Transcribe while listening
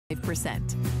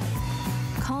5%.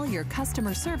 Call your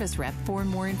customer service rep for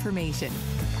more information.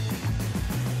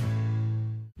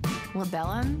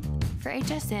 Labellum for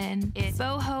HSN is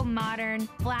boho, modern,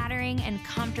 flattering, and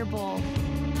comfortable.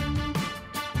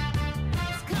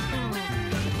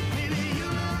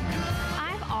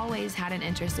 I've always had an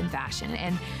interest in fashion,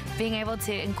 and being able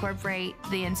to incorporate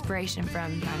the inspiration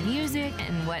from my music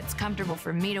and what's comfortable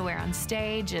for me to wear on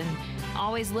stage, and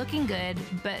always looking good,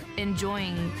 but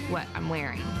enjoying what I'm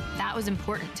wearing. That was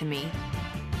important to me.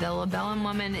 The Labellum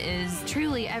woman is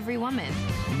truly every woman.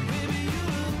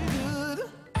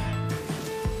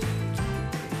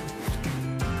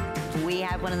 We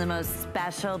have one of the most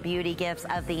special beauty gifts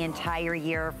of the entire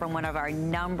year from one of our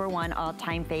 #1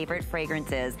 all-time favorite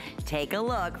fragrances. Take a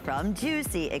look from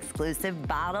Juicy, exclusive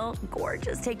bottle.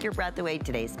 Gorgeous. Take your breath away,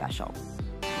 today's special.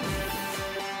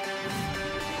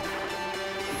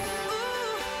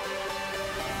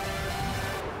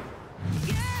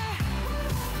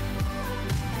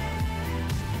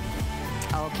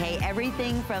 Okay,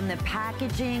 everything from the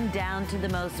packaging down to the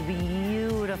most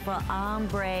beautiful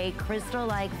ombre,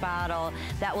 crystal-like bottle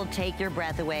that will take your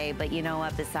breath away. But you know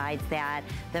what, besides that,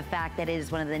 the fact that it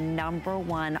is one of the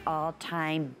 #1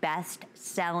 all-time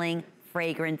best-selling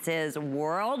fragrances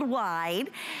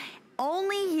worldwide,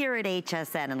 only here at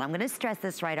HSN, and I'm gonna stress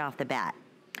this right off the bat.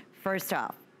 First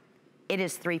off, it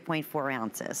is 3.4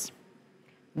 ounces.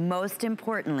 Most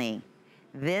importantly,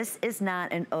 this is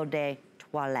not an eau de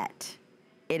toilette.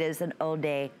 It is an eau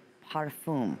de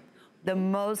parfum. The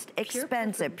most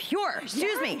expensive, pure,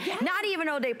 excuse me, not even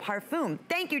eau de parfum.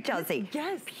 Thank you, Chelsea.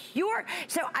 Yes. Pure.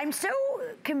 So I'm so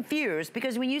confused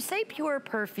because when you say pure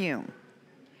perfume,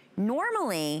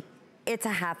 normally it's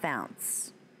a ½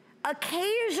 ounce.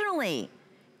 Occasionally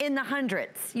in the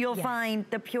hundreds, you'll find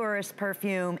the purest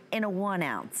perfume in a 1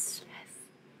 ounce. Yes.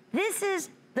 This is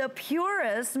the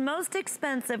purest, most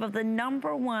expensive of the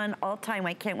 #1 all-time.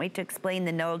 I can't wait to explain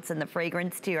the notes and the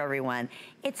fragrance to everyone.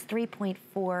 It's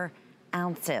 3.4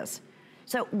 ounces.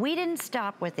 So we didn't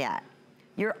stop with that.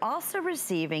 You're also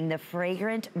receiving the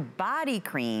fragrant body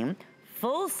cream,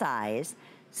 full size,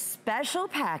 special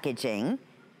packaging,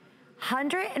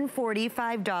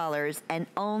 $145, and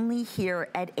only here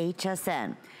at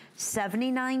HSN.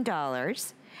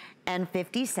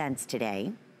 $79.50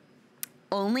 today.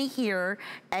 Only here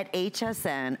at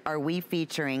HSN are we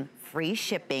featuring free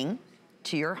shipping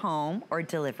to your home or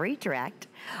delivery direct.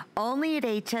 Only at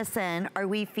HSN are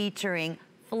we featuring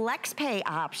flex pay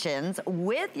options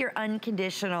with your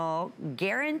unconditional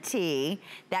guarantee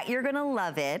that you're gonna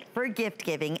love it for gift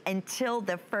giving until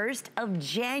the 1st of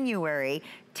January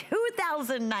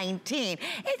 2019.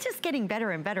 It's just getting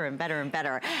better and better and better and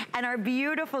better. And our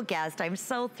beautiful guest, I'm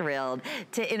so thrilled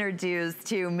to introduce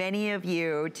to many of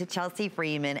you to Chelsea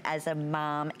Freeman as a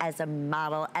mom, as a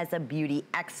model, as a beauty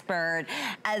expert,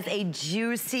 as a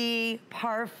juicy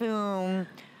parfum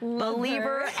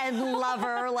believer and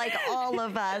lover like all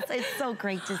of us. It's so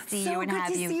great to see you and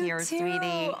have you here,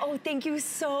 sweetie. Oh, thank you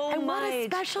so much. And what a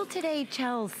special today,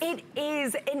 Chelsea. It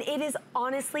is, and it is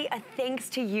honestly a thanks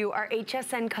to you, our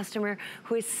HSN customer,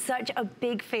 who is such a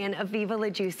big fan of Viva La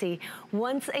Juicy.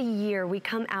 Once a year, we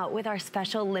come out with our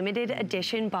special limited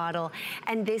edition bottle,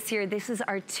 and this year, this is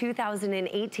our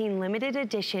 2018 limited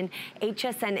edition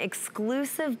HSN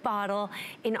exclusive bottle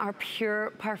in our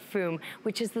Pure Parfum,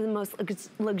 which is the most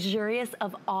luxurious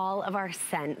of all of our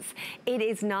scents. It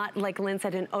is not, like Lynn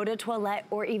said, an eau de toilette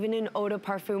or even an eau de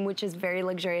parfum, which is very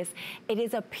luxurious. It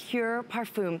is a pure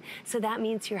parfum. So that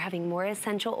means you're having more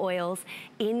essential oils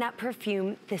in that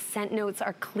perfume. The scent notes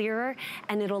are clearer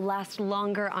and it'll last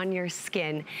longer on your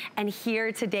skin. And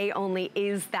here today only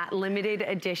is that limited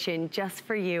edition just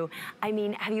for you. I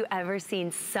mean, have you ever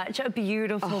seen such a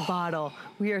beautiful bottle?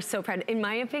 We are so proud. In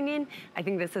my opinion, I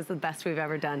think this is the best we've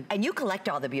ever done. And you collect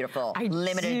all the beautiful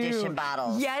limited edition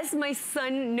bottles. Yes, my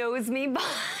son knows me by,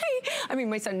 I mean,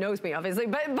 my son knows me obviously,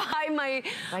 but by my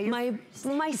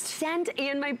scent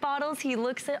and my bottles. He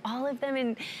looks at all of them,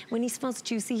 and when he smells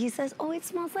Juicy, he says, oh, it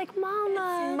smells like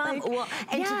mama. Like, well,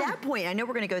 and to that point, I know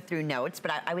we're gonna go through notes,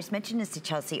 but I was mentioning this to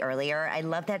Chelsea earlier. I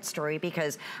love that story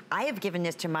because I have given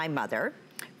this to my mother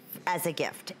as a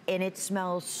gift, and it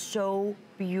smells so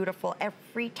beautiful.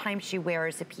 Every time she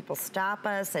wears it, people stop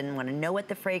us and want to know what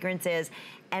the fragrance is.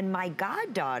 And my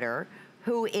goddaughter,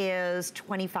 who is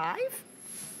 25,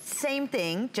 same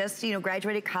thing, just, you know,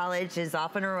 graduated college, is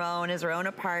off on her own, has her own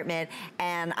apartment,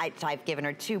 and I've given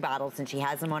her 2 bottles, and she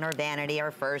has them on her vanity,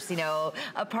 our first, you know,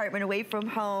 apartment away from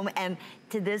home, and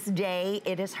to this day,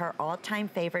 it is her all-time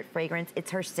favorite fragrance.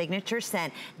 It's her signature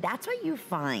scent. That's what you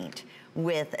find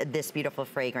with this beautiful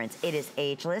fragrance. It is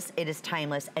ageless, it is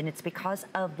timeless, and it's because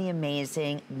of the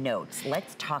amazing notes.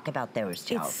 Let's talk about those,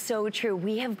 Chels. It's so true.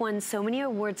 We have won so many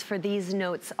awards for these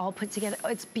notes all put together. Oh,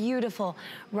 it's beautiful.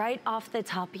 Right off the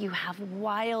top, you have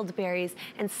wild berries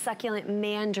and succulent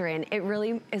mandarin. It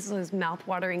really is those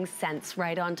mouth-watering scents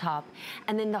right on top.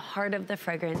 And then the heart of the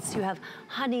fragrance, you have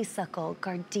honeysuckle,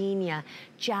 gardenia,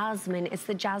 jasmine. It's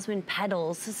the jasmine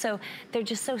petals. So they're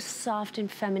just so soft and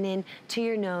feminine to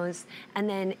your nose. And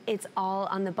then it's all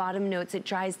on the bottom notes. It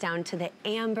dries down to the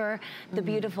amber, the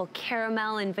beautiful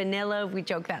caramel and vanilla. We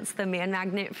joke that's the man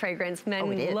magnet fragrance.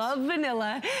 Men love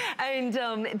vanilla.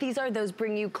 And these are those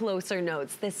bring you closer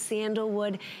notes. The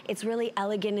sandalwood, it's really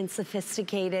elegant and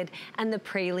sophisticated. And the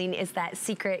praline is that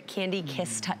secret candy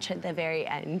kiss touch at the very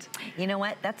end. You know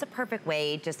what? That's a perfect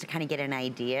way just to kind of get an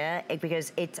idea,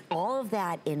 because it's all of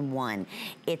that in one.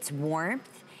 It's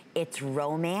warmth, it's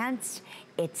romance,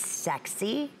 it's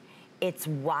sexy, it's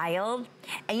wild.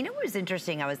 And you know what was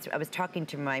interesting? I was talking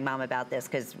to my mom about this,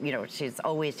 because, you know, she's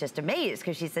always just amazed,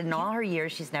 because she said in all her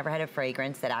years she's never had a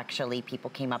fragrance that actually people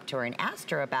came up to her and asked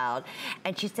her about.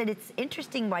 And she said it's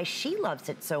interesting why she loves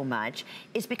it so much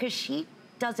is because she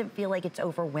doesn't feel like it's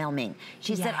overwhelming.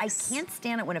 She said, I can't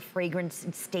stand it when a fragrance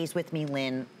stays with me,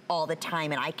 Lynn, all the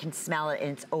time, and I can smell it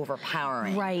and it's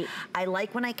overpowering. Right. I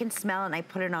like when I can smell it and I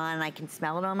put it on and I can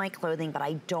smell it on my clothing, but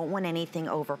I don't want anything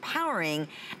overpowering.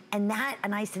 And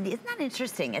I said, isn't that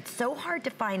interesting? It's so hard to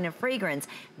find a fragrance.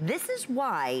 This is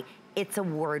why it's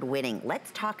award-winning.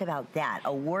 Let's talk about that.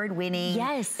 Award-winning.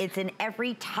 Yes. It's in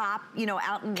every top, you know,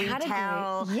 out in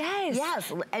retail. Yes.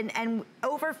 Yes. And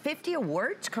over 50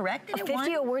 awards, correct?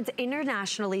 50 awards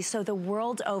internationally, so the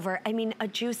world over. I mean, a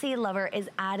Juicy lover is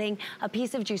adding a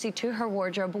piece of Juicy to her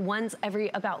wardrobe once every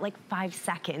about like 5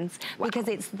 seconds because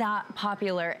it's that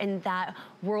popular and that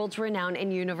world-renowned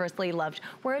and universally loved.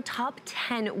 We're a top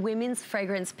 10 women's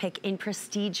fragrance pick in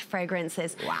prestige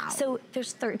fragrances. Wow. So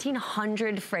there's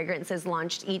 1,300 fragrances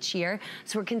launched each year.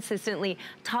 So we're consistently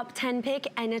top 10 pick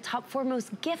and a top 4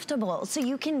 most giftable. So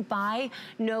you can buy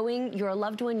knowing your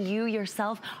loved one, you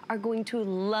yourself, are going to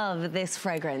love this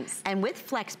fragrance. And with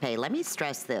FlexPay, let me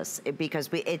stress this, because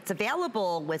it's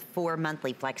available with 4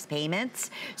 monthly flex payments.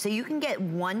 So you can get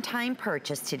one-time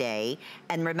purchase today.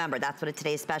 And remember, that's what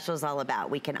today's special is all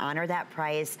about. We can honor that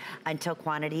price until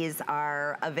quantities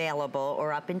are available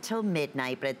or up until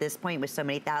midnight. But at this point, with so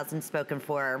many thousands spoken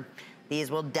for, these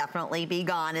will definitely be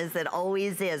gone, as it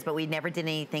always is, but we never did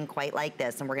anything quite like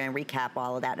this, and we're gonna recap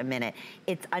all of that in a minute.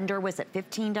 It's under, was it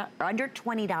 $15, or under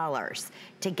 $20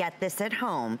 to get this at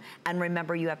home. And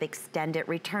remember, you have extended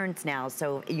returns now,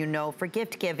 so you know for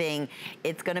gift giving,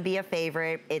 it's gonna be a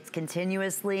favorite. It's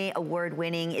continuously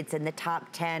award-winning. It's in the top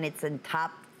 10. It's in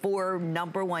top 4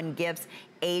 #1 gifts,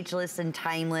 ageless and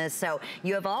timeless. So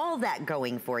you have all that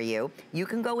going for you. You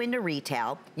can go into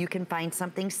retail. You can find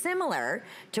something similar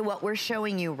to what we're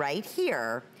showing you right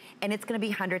here, and it's gonna be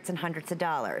hundreds and hundreds of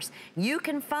dollars. You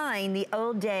can find the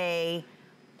All Day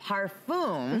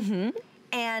Parfum,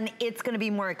 and it's gonna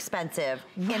be more expensive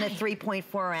in a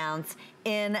 3.4 ounce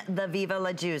in the Viva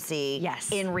La Juicy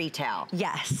in retail.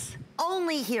 Yes.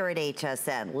 Only here at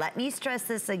HSN. Let me stress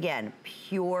this again,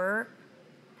 pure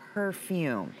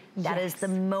perfume. That is the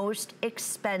most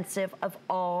expensive of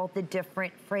all the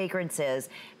different fragrances.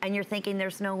 And you're thinking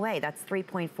there's no way, that's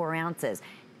 3.4 ounces.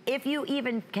 If you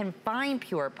even can find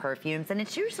pure perfumes, and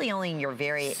it's usually only in your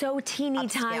very teeny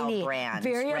tiny brands,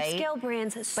 very right? upscale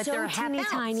brands, but so they're teeny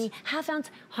tiny, half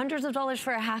ounce, hundreds of dollars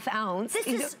for a half ounce. This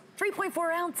is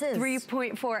 3.4 ounces.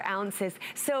 3.4 ounces.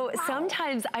 So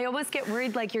sometimes I almost get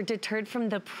worried like you're deterred from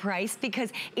the price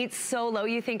because it's so low.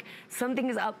 You think something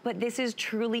is up, but this is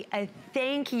truly a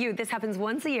thank you. This happens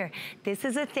once a year. This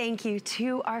is a thank you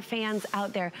to our fans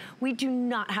out there. We do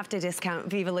not have to discount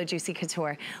Viva La Juicy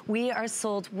Couture. We are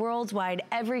sold worldwide.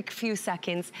 Every few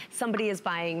seconds, somebody is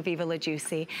buying Viva La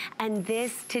Juicy. And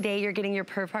this, today, you're getting your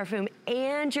Pur Parfum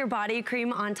and your body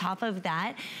cream on top of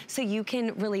that. So you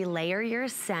can really layer your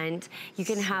scent. You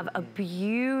can have a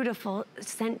beautiful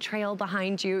scent trail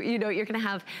behind you. You know, you're gonna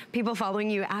have people following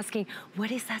you asking, what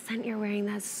is that scent you're wearing?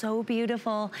 That's so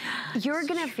beautiful. You're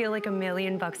gonna feel like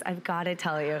 $1,000,000, I've gotta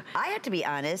tell you. I have to be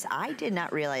honest, I did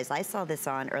not realize, I saw this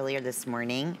on earlier this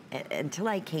morning, until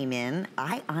I came in,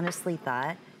 I honestly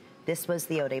thought this was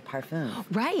the Eau de Parfum.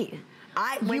 Right.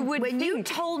 When you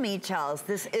told me, Chels,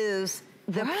 this is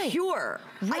the Pure.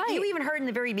 Right. You even heard in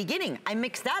the very beginning, I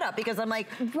mixed that up because I'm like,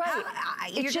 right.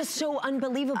 It's just so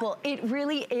unbelievable. It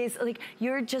really is, like,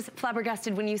 you're just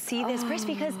flabbergasted when you see this price,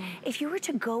 because if you were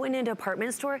to go in a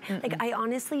department store, like, I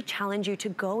honestly challenge you to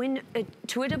go in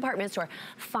to a department store,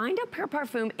 find a Pure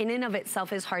perfume in and of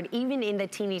itself is hard. Even in the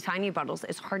teeny tiny bottles,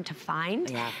 it's hard to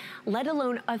find, let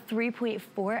alone a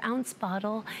 3.4 ounce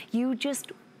bottle. You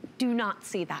just do not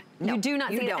see that. No, you do not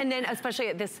see it. And then especially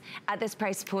at this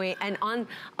price point, and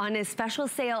on a special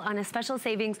sale, on a special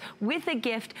savings, with a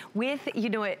gift, with, you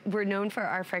know, we're known for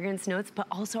our fragrance notes, but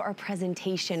also our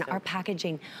presentation, our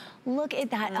packaging. Look at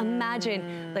that.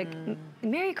 Imagine, like,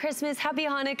 Merry Christmas, Happy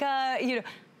Hanukkah, you know.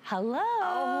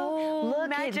 Hello,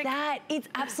 look at that. It's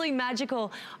absolutely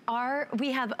magical.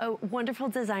 We have a wonderful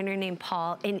designer named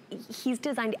Paul, and he's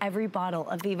designed every bottle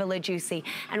of Viva La Juicy.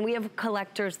 And we have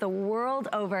collectors the world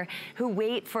over who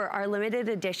wait for our limited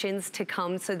editions to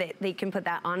come so that they can put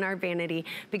that on our vanity.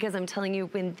 Because I'm telling you,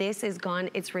 when this is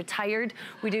gone, it's retired.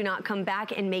 We do not come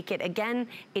back and make it again.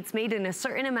 It's made in a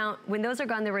certain amount. When those are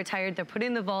gone, they're retired, they're put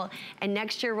in the vault, and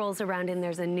next year rolls around and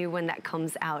there's a new one that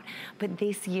comes out. But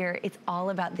this year, it's all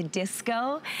about the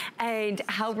disco and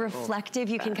how reflective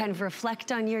you can kind of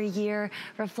reflect on your year,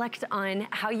 reflect on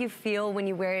how you feel when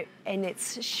you wear it, and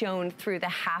it's shown through the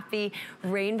happy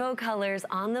rainbow colors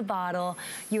on the bottle.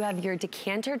 You have your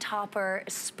decanter topper,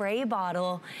 spray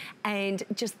bottle, and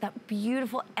just that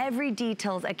beautiful, every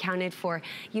detail's accounted for.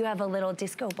 You have a little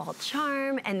disco ball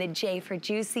charm and the J for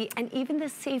juicy, and even the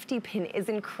safety pin is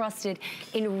encrusted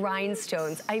in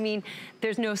rhinestones. I mean,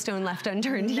 there's no stone left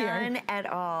unturned here. None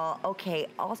at all. Okay,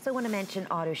 also want to mention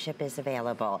auto ship is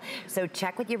available. So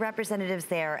check with your representatives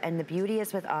there. And the beauty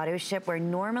is with auto ship, where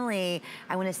normally,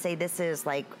 I want to say this is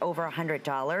like over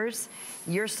 $100,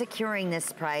 you're securing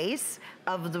this price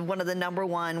of one of the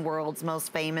 #1 world's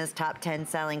most famous top 10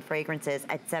 selling fragrances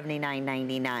at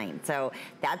 $79.99. So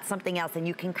that's something else, and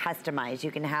you can customize. You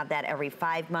can have that every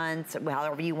 5 months,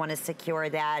 however you want to secure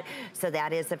that. So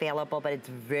that is available, but it's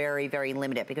very, very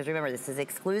limited, because remember, this is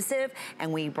exclusive,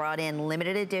 and we brought in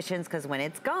limited editions, because when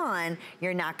it's gone,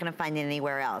 you're not going to find it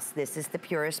anywhere else. This is the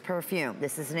purest perfume.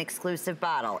 This is an exclusive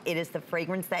bottle. It is the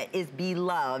fragrance that is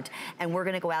beloved, and we're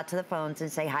going to go out to the phones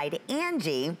and say hi to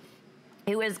Angie,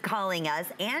 who is calling us.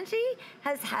 Angie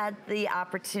has had the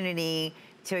opportunity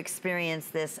to experience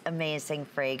this amazing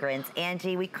fragrance.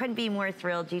 Angie, we couldn't be more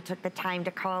thrilled you took the time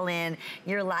to call in.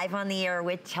 You're live on the air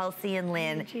with Chelsea and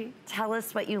Lynn. Angie. Tell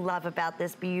us what you love about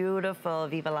this beautiful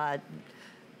Viva La.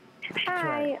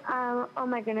 Hi, oh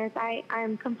my goodness,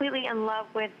 I'm completely in love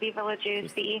with Viva La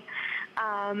Juicy.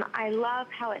 I love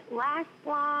how it lasts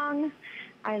long.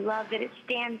 I love that it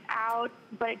stands out,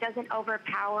 but it doesn't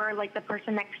overpower like the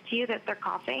person next to you that they're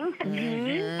coughing.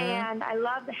 And I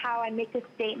love how I make a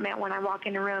statement when I walk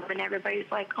in a room and everybody's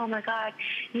like, oh my God,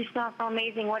 you smell so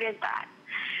amazing, what is that?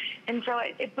 And so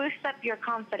it boosts up your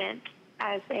confidence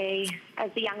as a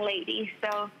young lady.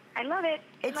 So I love it.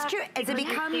 It's true. It's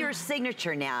become your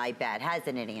signature now, I bet,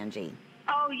 hasn't it, Angie?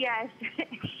 Oh, yes.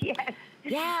 Yes.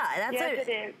 Yeah, that's yes,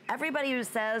 it is. Everybody who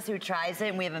tries it,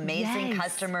 and we have amazing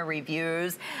customer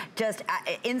reviews, just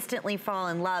instantly fall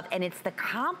in love. And it's the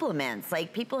compliments.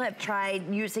 Like, people have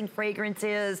tried using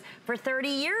fragrances for 30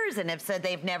 years and have said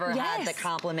they've never had the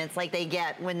compliments like they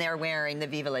get when they're wearing the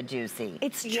Viva La Juicy.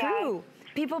 It's true.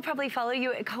 People probably follow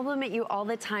you, compliment you all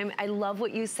the time. I love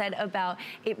what you said about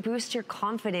it boosts your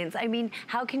confidence. I mean,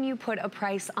 how can you put a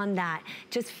price on that?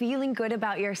 Just feeling good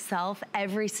about yourself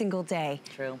every single day.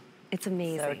 True. It's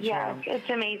amazing. So true. Yes, it's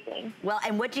amazing. Well,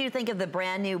 and what do you think of the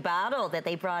brand new bottle that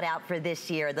they brought out for this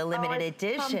year, the limited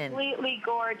edition? Completely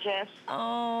gorgeous.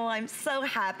 Oh, I'm so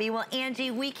happy. Well,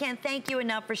 Angie, we can't thank you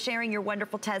enough for sharing your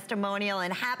wonderful testimonial,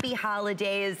 and happy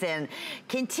holidays, and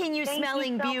continue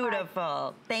smelling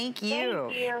beautiful. Thank you.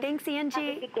 Thank you. Thanks,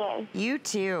 Angie. Have a good day. You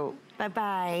too.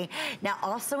 Bye-bye. Now,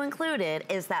 also included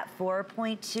is that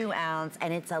 4.2 ounce,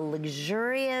 and it's a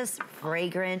luxurious,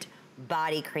 fragrant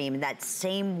body cream, that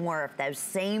same warmth, those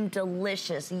same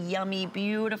delicious, yummy,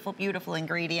 beautiful, beautiful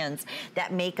ingredients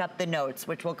that make up the notes,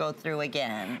 which we'll go through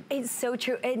again. It's so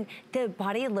true. And the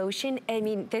body lotion, I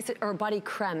mean, or body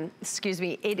creme, excuse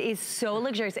me, it is so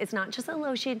luxurious. It's not just a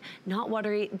lotion, not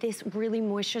watery. This really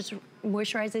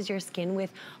moisturizes your skin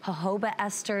with jojoba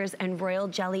esters and royal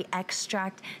jelly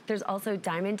extract. There's also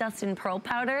diamond dust and pearl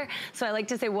powder. So I like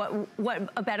to say,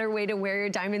 what a better way to wear your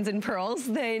diamonds and pearls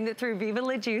than through Viva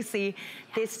La Juicy. jewelry.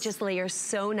 This just layers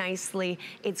so nicely.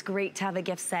 It's great to have a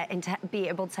gift set and to be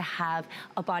able to have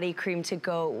a body cream to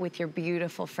go with your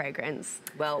beautiful fragrance.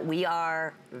 Well, we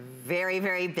are very,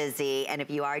 very busy, and if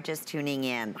you are just tuning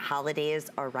in, holidays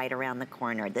are right around the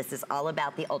corner. This is all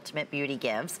about the ultimate beauty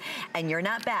gifts, and you're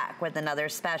not back with another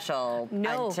special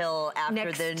until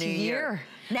after the new year.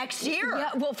 Next year? Yeah,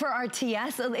 well, for our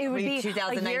TS, it would be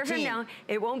 2019. A year from now.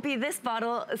 It won't be this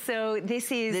bottle, so this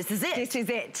is it. This is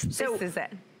it. So this is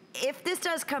it. If this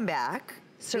does come back,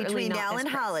 certainly between now and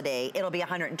holiday, it'll be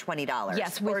 $120.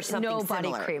 Yes, with or something no body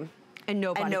similar. cream. And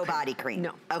no body cream.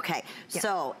 No. Okay,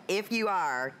 so if you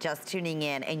are just tuning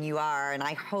in, and you are, and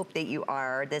I hope that you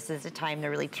are, this is a time to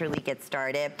really truly get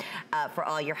started for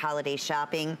all your holiday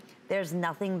shopping. There's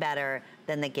nothing better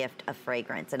than the gift of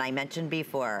fragrance. And I mentioned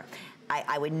before,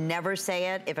 I would never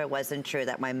say it if it wasn't true,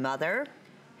 that my mother,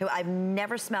 who I've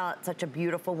never smelled such a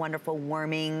beautiful, wonderful,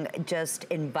 warming, just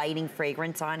inviting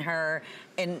fragrance on her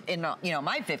in you know,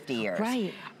 my 50 years.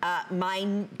 Right.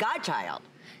 My godchild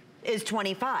is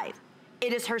 25.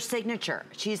 It is her signature.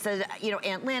 She says, you know,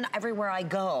 Aunt Lynn, everywhere I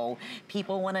go,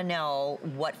 people want to know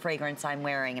what fragrance I'm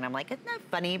wearing. And I'm like, isn't that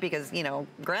funny? Because, you know,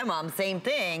 grandma, same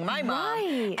thing, my mom.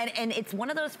 Right. And it's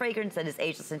one of those fragrances that is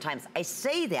ageless in times. I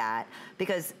say that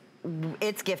because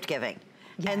it's gift giving.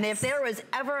 Yes. And if there was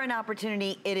ever an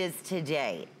opportunity, it is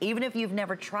today. Even if you've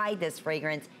never tried this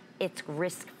fragrance, it's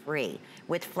risk-free.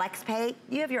 With FlexPay,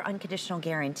 you have your unconditional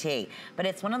guarantee. But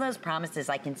it's one of those promises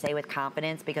I can say with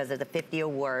confidence because of the 50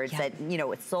 awards that, you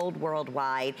know, it's sold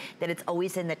worldwide, that it's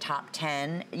always in the top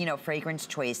 10, you know, fragrance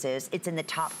choices. It's in the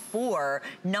top 4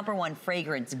 #1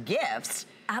 fragrance gifts.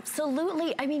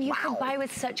 Absolutely. I mean, you can buy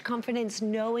with such confidence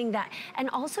knowing that. And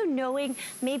also knowing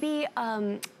maybe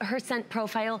her scent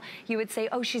profile, you would say,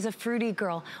 oh, she's a fruity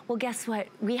girl. Well, guess what?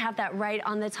 We have that right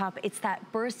on the top. It's that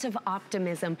burst of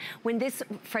optimism. When this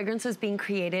fragrance was being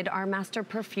created, our master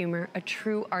perfumer, a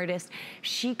true artist,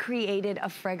 she created a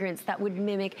fragrance that would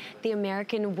mimic the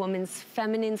American woman's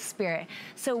feminine spirit.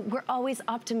 So we're always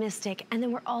optimistic, and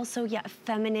then we're also yet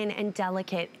feminine and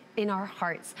delicate in our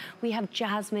hearts. We have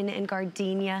jasmine and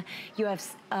gardenia, you have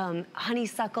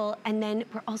honeysuckle, and then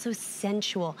we're also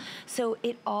sensual. So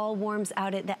it all warms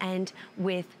out at the end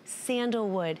with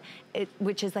sandalwood,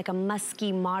 which is like a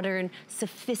musky, modern,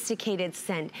 sophisticated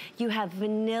scent. You have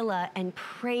vanilla and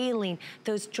praline,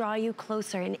 those draw you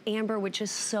closer, and amber, which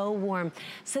is so warm.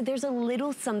 So there's a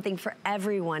little something for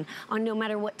everyone on no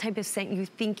matter what type of scent you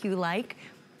think you like.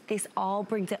 This all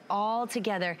brings it all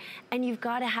together, and you've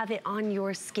got to have it on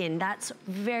your skin. That's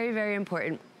very, very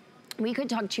important. We could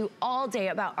talk to you all day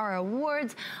about our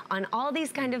awards on all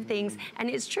these kind of things, and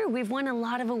it's true, we've won a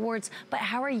lot of awards, but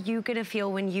how are you gonna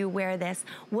feel when you wear this?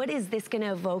 What is this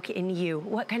gonna evoke in you?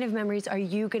 What kind of memories are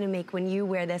you gonna make when you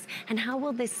wear this? And how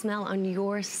will this smell on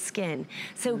your skin?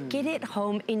 So get it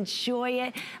home, enjoy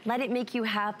it, let it make you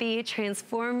happy,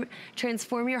 transform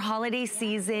your holiday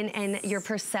season and your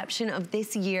perception of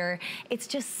this year. It's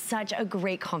just such a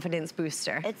great confidence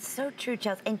booster. It's so true,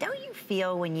 Chelsea. And don't you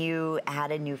feel when you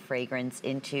add a new fragrance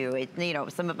into it, you know,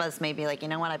 some of us may be like, you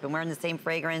know what, I've been wearing the same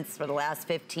fragrance for the last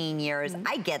 15 years.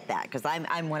 I get that, because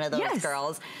I'm one of those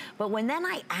girls. But when then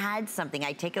I add something,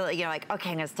 I take a, you know, like, okay,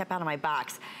 I'm gonna step out of my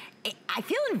box. I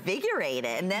feel invigorated.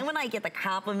 And then when I get the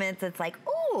compliments, it's like,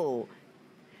 ooh,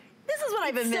 this is what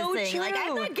I've been missing. Like,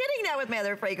 I'm not getting that with my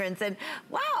other fragrance, and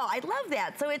wow, I love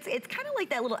that. So it's kind of like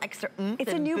that little extra oomph.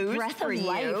 It's a new breath of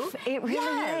life. It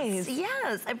really is.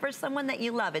 Yes, and for someone that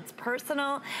you love, it's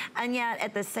personal, and yet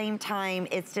at the same time,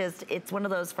 it's one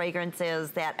of those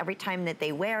fragrances that every time that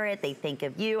they wear it, they think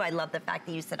of you. I love the fact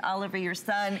that you said Oliver, your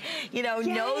son, you know,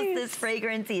 knows this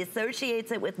fragrance. He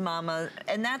associates it with mama,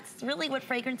 and that's really what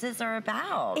fragrances are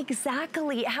about.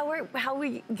 Exactly. How are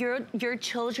your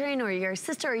children or your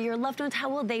sister or your loved ones, how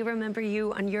will they remember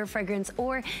you on your fragrance?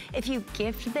 Or if you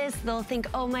gift this, they'll think,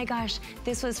 oh my gosh,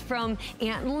 this was from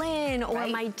Aunt Lynn or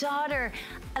my daughter.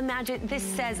 Imagine, this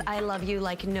says I love you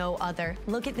like no other.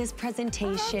 Look at this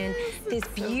presentation, this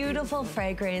beautiful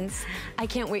fragrance. I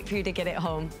can't wait for you to get it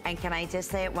home. And can I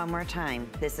just say it one more time?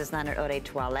 This is not an eau de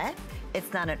toilette.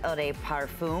 It's not an eau de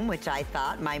parfum, which I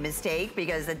thought, my mistake,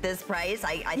 because at this price,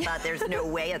 I thought there's no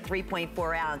way a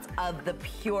 3.4 ounce of the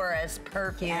purest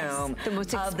perfume the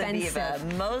most of the expensive.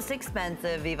 Viva. Most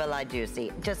expensive Viva La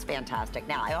Juicy. Just fantastic.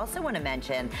 Now, I also want to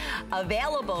mention,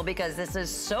 available, because this is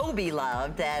so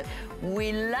beloved, that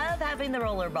we love having the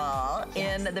roller ball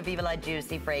in the Viva La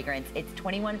Juicy fragrance. It's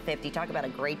 $21.50. Talk about a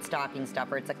great stocking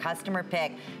stuffer. It's a customer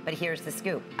pick, but here's the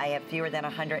scoop. I have fewer than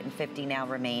 150 now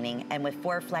remaining, and with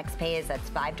 4 flex pays, that's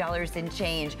 $5 in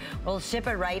change. We'll ship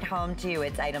it right home to you.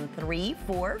 It's item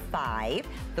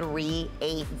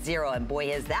 345380, and boy,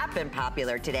 has that been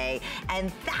popular today.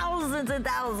 And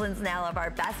thousands now of our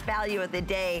best value of the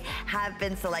day have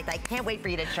been selected. I can't wait for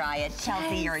you to try it.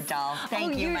 Chelsea, you're a doll.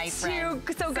 Thank you, my friend.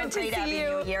 So good to see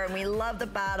you here, and we love the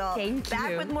bottle. Thank you.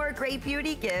 Back with more great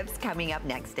beauty gifts coming up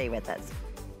next. Stay with us.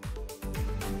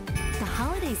 The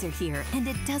holidays are here, and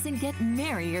it doesn't get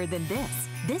merrier than this.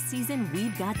 This season,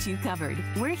 we've got you covered.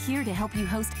 We're here to help you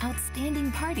host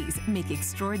outstanding parties, make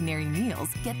extraordinary meals,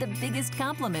 get the biggest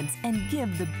compliments, and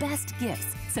give the best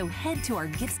gifts. So head to our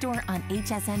gift store on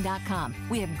hsn.com.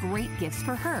 We have great gifts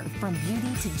for her, from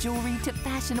beauty to jewelry to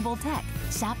fashionable tech.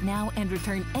 Shop now and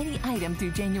return any item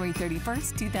through January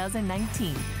 31st,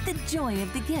 2019. The joy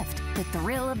of the gift, the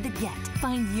thrill of the get.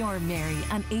 Find your Mary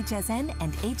on HSN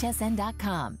and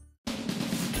hsn.com.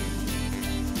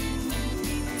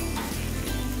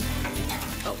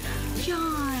 Oh,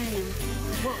 John.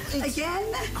 Well,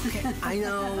 again? Okay, I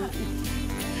know.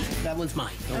 That one's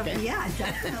mine, okay? Yeah,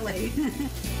 definitely.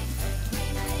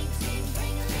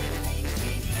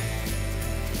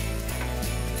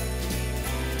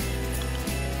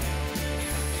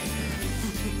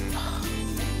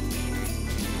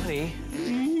 Honey.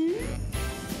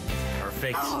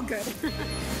 Perfect. Oh, good.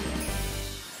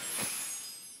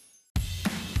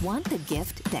 Want the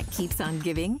gift that keeps on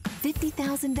giving?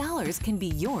 $50,000 can be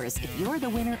yours if you're the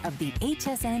winner of the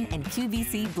HSN and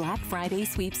QVC Black Friday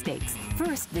sweepstakes.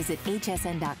 First, visit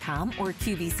hsn.com or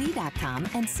qvc.com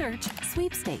and search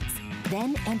sweepstakes.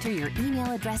 Then enter your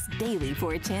email address daily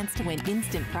for a chance to win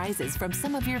instant prizes from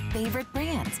some of your favorite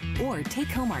brands, or take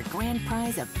home our grand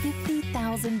prize of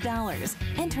 $50,000.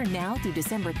 Enter now through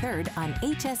December 3rd on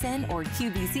HSN or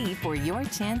QVC for your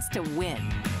chance to win.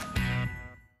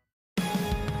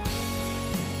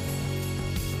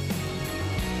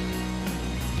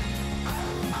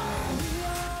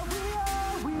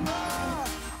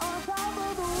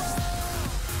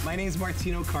 My name is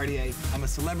Martino Cartier. I'm a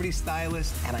celebrity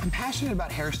stylist, and I'm passionate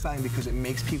about hairstyling because it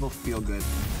makes people feel good.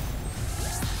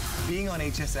 Being on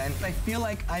HSN, I feel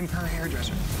like I'm her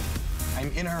hairdresser. I'm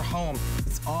in her home.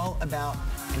 It's all about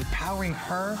empowering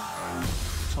her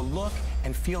to look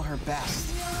and feel her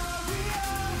best.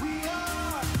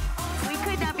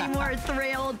 Could not be more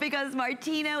thrilled because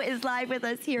Martino is live with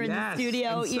us here in the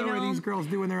studio. And so are these girls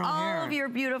doing their own hair. All of your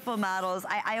beautiful models.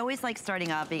 I always like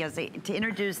starting off because to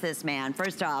introduce this man,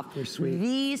 first off, you're sweet.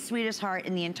 The sweetest heart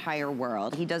in the entire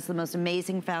world. He does the most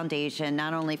amazing foundation,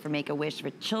 not only for Make-A-Wish for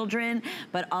children,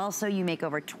 but also you make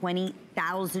over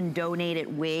 20,000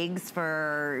 donated wigs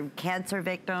for cancer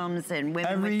victims and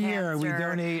women with cancer. Every year we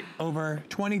donate over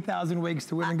 20,000 wigs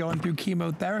to women going through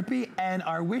chemotherapy, and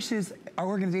our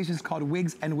organization is called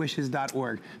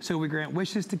wigsandwishes.org. So we grant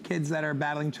wishes to kids that are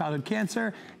battling childhood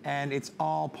cancer, and it's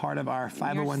all part of our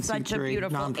 501c3 You're such a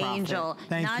beautiful nonprofit. angel.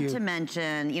 Thank you. Not to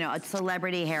mention, you know, a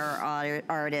celebrity hair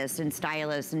artist and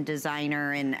stylist and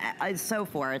designer and so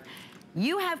forth.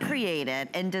 You have created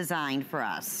and designed for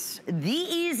us the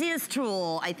easiest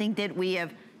tool I think that we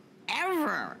have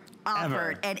ever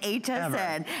offered at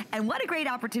HSN. And what a great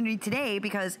opportunity today,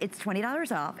 because it's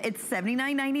 $20 off. It's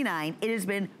 $79.99. It has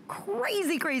been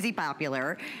crazy, crazy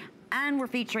popular. And we're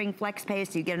featuring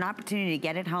FlexPay, so you get an opportunity to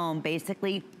get it home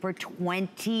basically for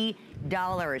 $20.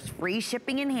 Free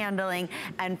shipping and handling.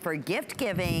 And for gift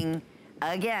giving,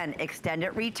 again,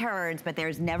 extended returns, but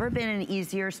there's never been an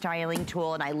easier styling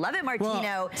tool, and I love it, Martino.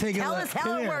 Well, Tell us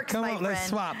how it works, my friend. Let's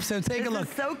swap. So take a look. This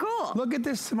is so cool. Look at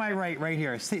this to my right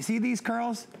here. See these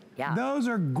curls? Yeah. Those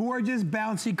are gorgeous,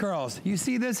 bouncy curls. You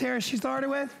see this hair she started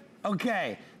with?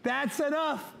 Okay, that's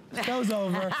enough. Show's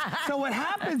over. So what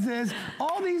happens is,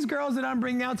 all these girls that I'm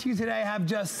bringing out to you today have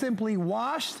just simply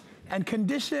washed and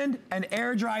conditioned and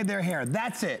air dried their hair.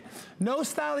 That's it. No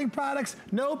styling products,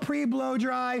 no pre-blow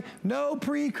dry, no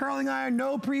pre-curling iron,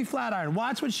 no pre-flat iron.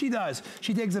 Watch what she does.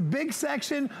 She takes a big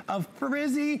section of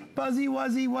frizzy, buzzy,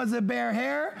 wuzzy, was-a-bear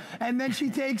hair, and then she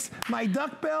takes my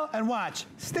duckbill and watch,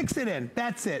 sticks it in.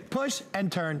 That's it. Push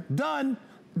and turn. Done.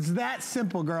 It's that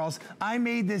simple, girls. I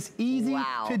made this easy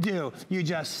to do. You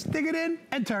just stick it in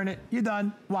and turn it. You're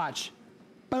done. Watch.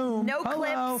 Boom. No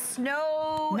clips,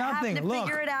 no nothing. Having to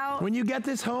figure it out. When you get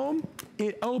this home,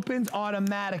 it opens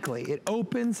automatically. It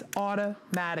opens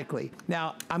automatically.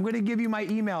 Now, I'm going to give you my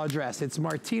email address. It's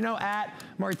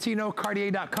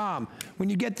martino@martinocartier.com. When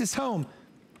you get this home,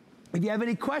 If you have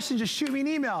any questions, just shoot me an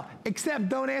email. Except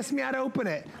don't ask me how to open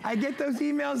it. I get those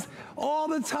emails all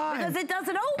the time. Because it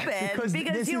doesn't open,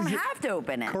 because you don't have to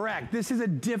open it. Correct. This is a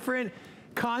different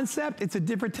concept. It's a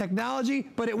different technology,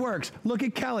 but it works. Look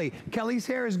at Kelly. Kelly's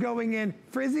hair is going in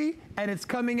frizzy, and it's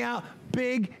coming out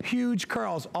big, huge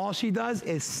curls. All she does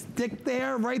is stick the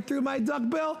hair right through my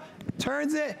duckbill,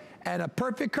 turns it, and a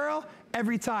perfect curl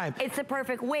every time. It's a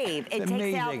perfect wave. It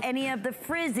takes out any of the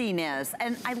frizziness.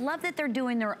 And I love that they're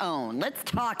doing their own. Let's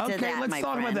talk to that, Okay, let's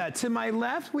talk about that. To my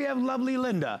left, we have lovely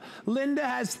Linda. Linda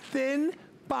has thin,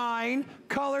 fine,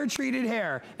 color-treated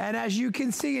hair. And as you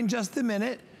can see in just a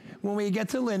minute, when we get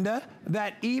to Linda,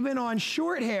 that even on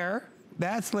short hair,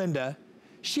 that's Linda,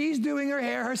 she's doing her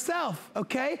hair herself,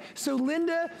 okay? So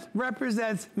Linda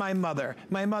represents my mother.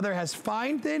 My mother has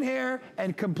fine, thin hair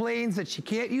and complains that she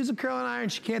can't use a curling iron,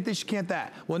 she can't this, she can't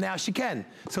that. Well, now she can.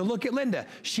 So look at Linda.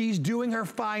 She's doing her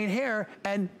fine hair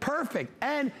and perfect.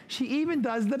 And she even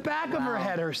does the back of her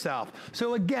head herself.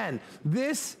 So again,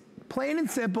 this plain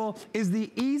and simple is the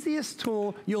easiest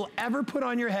tool you'll ever put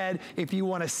on your head if you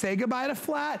want to say goodbye to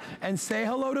flat and say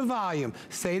hello to volume.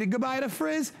 Say goodbye to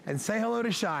frizz and say hello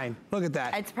to shine. Look at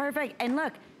that. It's perfect. And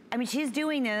look, I mean, she's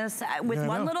doing this with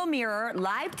one little mirror,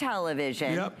 live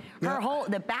television. Her whole,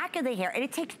 the back of the hair, and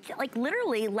it takes like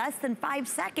literally less than 5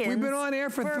 seconds. We've been on air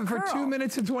for 2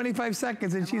 minutes and 25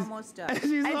 seconds, and she's almost done.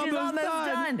 She's almost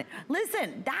done.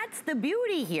 Listen, that's the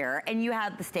beauty here, and you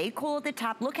have the stay cool at the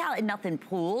top. Look how nothing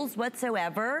pools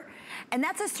whatsoever, and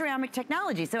that's a ceramic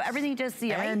technology. So everything just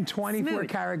and 24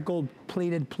 karat gold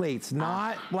plated plates,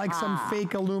 not like some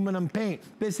fake aluminum paint.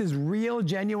 This is real,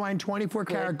 genuine 24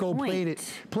 karat gold plated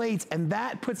plates, and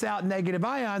that puts out negative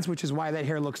ions, which is why that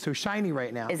hair looks so shiny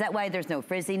right now. Is that why there's no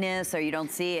frizziness, or you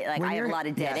don't see it? Like I have a lot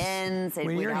of dead ends.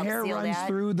 When your hair runs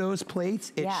through those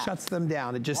plates, it shuts them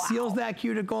down. It just seals that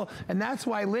cuticle, and that's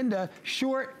why Linda,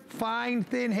 short, fine,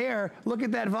 thin hair, look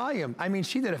at that volume. I mean,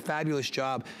 she did a fabulous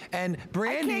job. And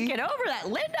Brandy— I can't get over that,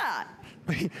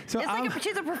 Linda. So it's like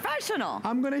she's a professional.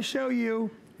 I'm gonna show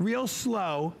you real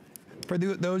slow, for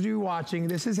those of you watching,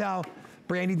 this is how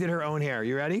Brandy did her own hair.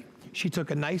 You ready? She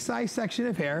took a nice size section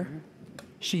of hair,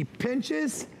 she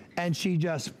pinches, and she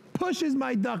just pushes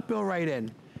my duckbill right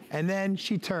in. And then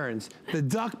she turns. The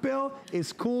duckbill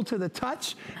is cool to the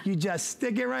touch. You just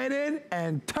stick it right in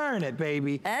and turn it,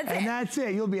 baby. That's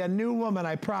it. You'll be a new woman,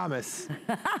 I promise.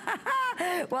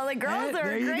 Well, the girls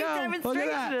are a great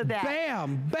demonstration of that.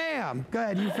 Bam, bam. Go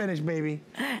ahead, you finish, baby.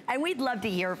 And we'd love to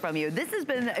hear from you. This has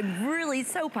been really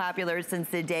so popular since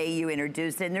the day you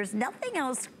introduced it, and there's nothing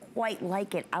else quite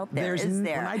like it out there, is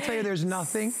there? When I tell you there's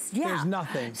nothing, there's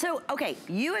nothing. So, okay,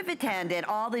 you have attended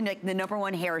all the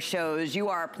 #1 hair shows. You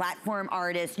are a platform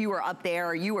artist. You are up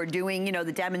there. You are doing, you know,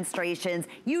 the demonstrations.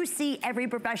 You see every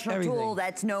professional tool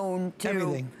that's known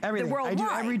to the world. I do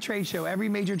every trade show, every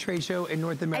major trade show in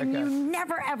North America. And you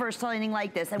never ever saw anything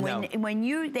like this. And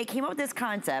when they came up with this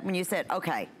concept, when you said,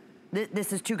 okay,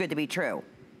 this is too good to be true.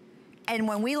 And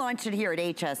when we launched it here at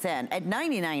HSN at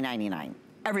 $99.99,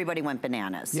 everybody went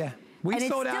bananas. Yeah. And it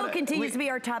still continues to be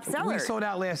our top seller. We sold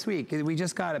out last week. We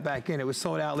just got it back in. It was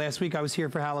sold out last week. I was here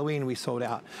for Halloween. We sold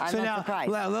out. I'm not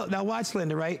surprised. Now watch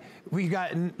Linda, right? We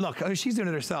got, look, she's doing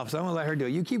it herself, so I'm gonna let her do it.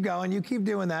 You keep going, you keep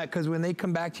doing that, because when they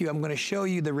come back to you, I'm gonna show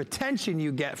you the retention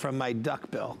you get from my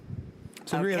duckbill.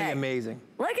 It's really amazing.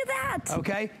 Look at that.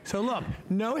 Okay, so look,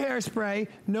 no hairspray,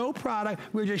 no product.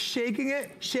 We're just shaking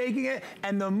it,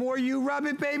 and the more you rub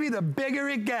it, baby, the bigger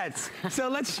it gets. So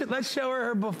let's show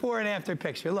her before and after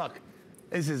picture. Look,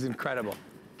 this is incredible.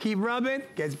 Keep rubbing,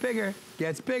 gets bigger,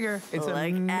 gets bigger. It's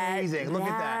amazing. Look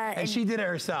at that. And she did it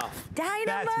herself. Dynamite.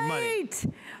 That's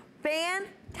money.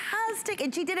 Fantastic.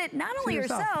 And she did it not only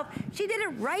herself, she did it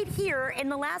right here in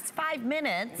the last 5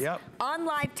 minutes on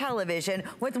live television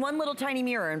with one little tiny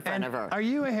mirror in front of her. Are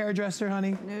you a hairdresser,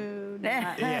 honey? No,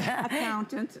 not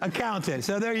accountant. Accountant.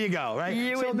 So there you go, right?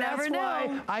 You would never know. That's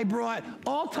why I brought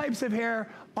all types of hair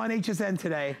on HSN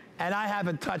today, and I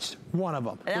haven't touched one of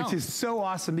them, which is so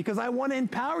awesome, because I want to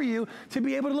empower you to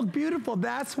be able to look beautiful.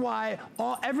 That's why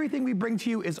everything we bring to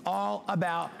you is all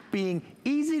about being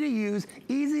easy to use,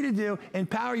 easy to do.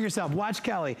 Empower yourself. Watch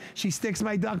Kelly. She sticks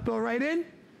my duckbill right in.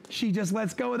 She just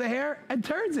lets go of the hair and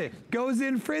turns it. Goes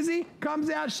in frizzy, comes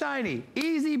out shiny.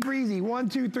 Easy breezy, 1,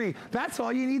 2, 3. That's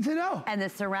all you need to know. And the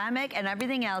ceramic and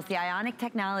everything else, the ionic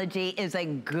technology is a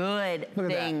good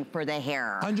thing for the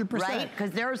hair. 100%. Right?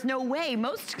 Because there's no way,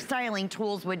 most styling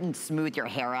tools wouldn't smooth your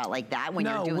hair out like that when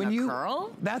you're doing a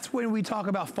curl. That's when we talk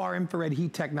about far infrared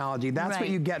heat technology. That's what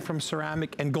you get from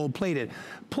ceramic and gold plated.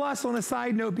 Plus, on a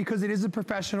side note, because it is a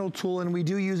professional tool and we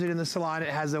do use it in the salon, it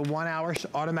has a 1-hour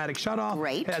automatic shut off.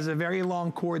 It has has a very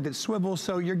long cord that swivels,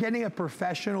 so you're getting a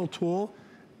professional tool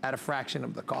at a fraction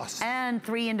of the cost. And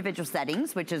 3 individual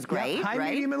settings, which is great, high,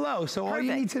 right? medium, and low. So all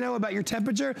you need to know about your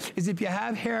temperature is if you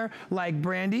have hair like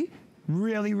Brandy,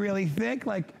 really, really thick,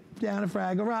 like down a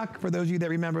Fraggle Rock, for those of you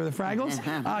that remember the Fraggles,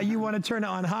 you want to turn it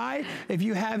on high. If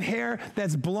you have hair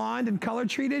that's blonde and color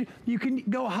treated, you can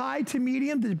go high to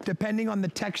medium depending on the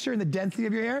texture and the density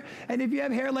of your hair. And if you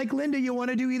have hair like Linda, you want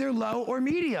to do either low or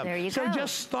medium. There you go. So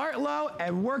just start low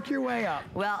and work your way up.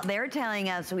 Well, they're telling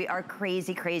us we are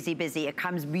crazy, crazy busy. It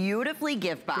comes beautifully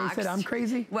gift boxed. They said I'm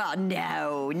crazy? Well,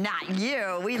 no, not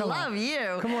you. We love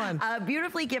you. Come on.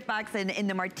 Beautifully gift boxed in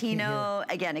the Martino,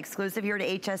 again, exclusive here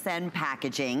to HSN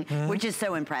packaging, which is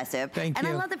so impressive. Thank you. And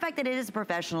I love the fact that it is a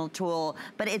professional tool,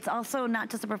 but it's also not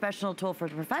just a professional tool for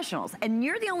professionals. And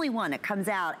you're the only one that comes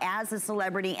out as a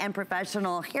celebrity and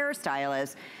professional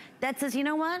hairstylist that says, you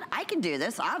know what, I can do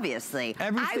this, obviously.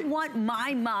 I want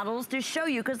my models to show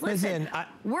you, because listen,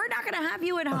 we're not gonna have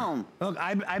you at home. Look,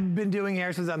 I've been doing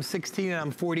hair since I'm 16 and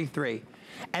I'm 43.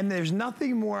 And there's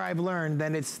nothing more I've learned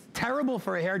than it's terrible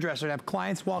for a hairdresser to have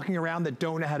clients walking around that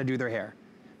don't know how to do their hair,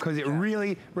 because it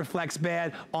really reflects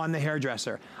bad on the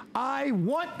hairdresser. I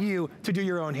want you to do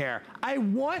your own hair. I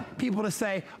want people to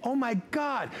say, oh my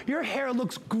God, your hair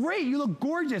looks great, you look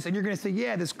gorgeous. And you're gonna say,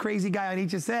 yeah, this crazy guy on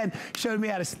HSN showed me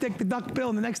how to stick the duckbill,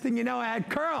 and the next thing you know, I had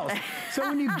curls. So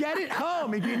when you get it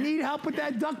home, if you need help with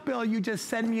that duckbill, you just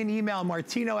send me an email,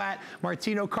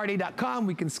 martino@martinocartier.com.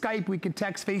 We can Skype, we can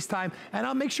text, FaceTime, and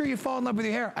I'll make sure you fall in love with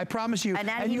your hair, I promise you.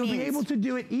 And you'll be able to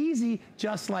do it easy,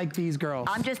 just like these girls.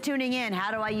 I'm just tuning in. How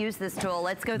do I use this tool?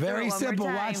 Let's go through it one more time. Very simple.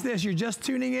 Watch this. You're just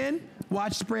tuning in.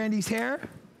 Watch Brandy's hair.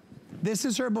 This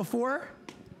is her before.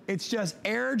 It's just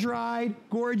air dried,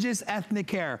 gorgeous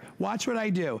ethnic hair. Watch what I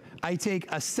do. I take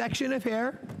a section of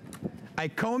hair, I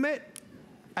comb it,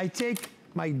 I take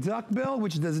my duckbill,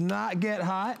 which does not get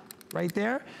hot, right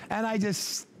there, and I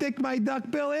just stick my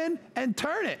duckbill in and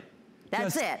turn it.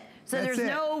 That's it. So there's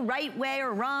no right way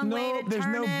or wrong way to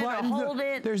turn it or hold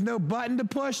it. There's no button to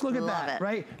push. Look at that,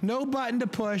 right? No button to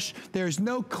push. There's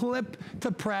no clip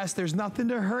to press. There's nothing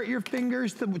to hurt your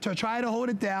fingers to try to hold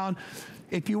it down.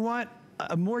 If you want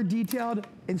a more detailed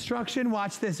instruction,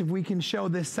 watch this. If we can show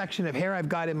this section of hair I've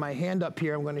got in my hand up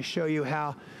here, I'm going to show you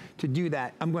how to do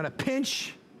that. I'm going to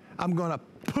pinch, I'm going to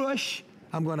push,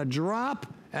 I'm going to drop,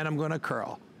 and I'm going to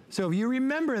curl. So if you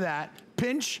remember that,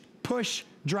 pinch, push,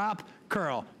 drop,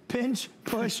 curl. Pinch,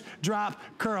 push, drop,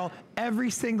 curl. Every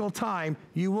single time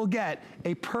you will get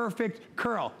a perfect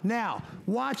curl. Now,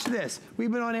 watch this.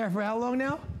 We've been on air for how long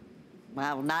now?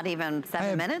 Well, not even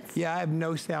 7 minutes? Yeah, I have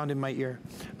no sound in my ear.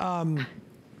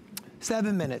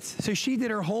 7 minutes. So she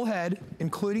did her whole head,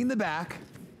 including the back,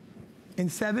 in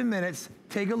 7 minutes.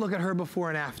 Take a look at her before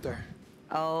and after.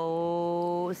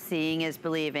 Oh, seeing is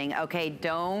believing. Okay,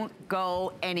 don't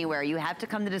go anywhere. You have to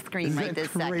come to the screen right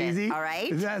this second, all right?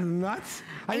 Is that nuts?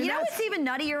 And you know what's even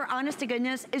nuttier, honest to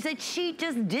goodness, is that she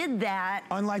just did that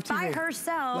on live TV. By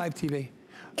herself. Live TV.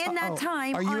 In that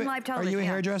time on live television. Are you a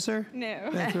hairdresser? No.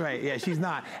 That's right, yeah, she's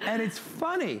not. And it's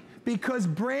funny, because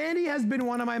Brandy has been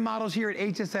one of my models here at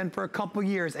HSN for a couple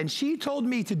years, and she told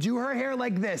me to do her hair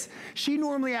like this. She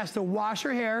normally has to wash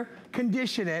her hair,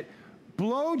 condition it,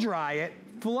 blow dry it,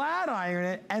 flat iron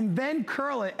it, and then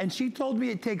curl it. And she told me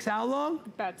it takes how long?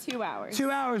 About 2 hours. 2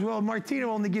 hours. Well,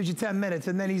 Martino only gives you 10 minutes,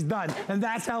 and then he's done. And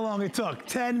that's how long it took.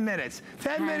 10 minutes.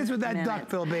 10 minutes with that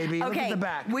duckbill, baby. Okay. Look at the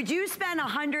back. Would you spend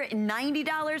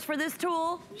 $190 for this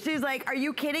tool? She's like, are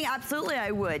you kidding? Absolutely, I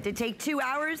would. To take 2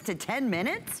 hours to 10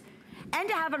 minutes? And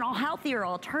to have an healthier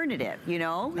alternative, you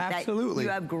know? Absolutely. You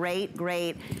have great,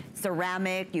 great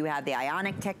ceramic, you have the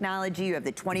ionic technology, you have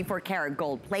the 24-karat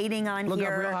gold plating on here. Look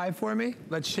up real high for me.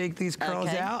 Let's shake these curls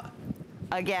out.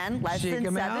 Again, less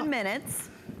than 7 minutes.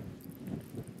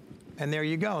 And there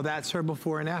you go. That's her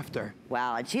before and after.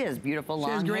 Wow, and she has beautiful long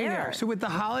hair. She has great hair. So with the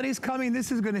holidays coming,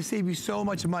 this is going to save you so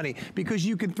much money, because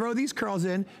you can throw these curls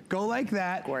in, go like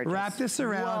that, wrap this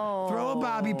around, throw a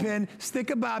bobby pin,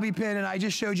 stick a bobby pin, and I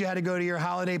just showed you how to go to your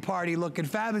holiday party looking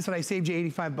fabulous, and I saved you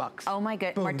 85 bucks. Oh my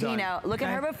goodness, Martino, look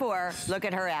at her before, look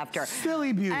at her after.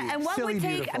 Silly beauty. And what would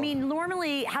take, I mean,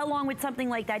 normally, how long would something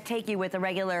like that take you with a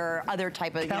regular other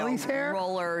type of, Kelly's hair?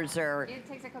 Rollers or? It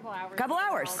takes a couple hours. Couple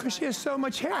hours. Because she has so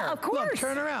much hair. Of course. Look,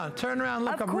 turn around,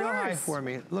 look up real high for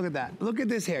me. Look at that. Look at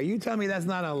this hair. You tell me that's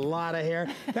not a lot of hair.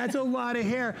 That's a lot of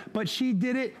hair, but she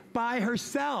did it by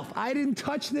herself. I didn't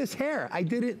touch this hair. I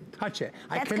didn't touch it.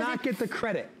 I cannot get the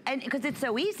credit. And because it's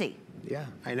so easy. Yeah,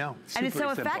 I know. And it's so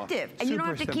effective. And you don't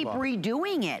have to keep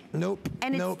redoing it. Nope.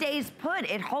 And it stays put.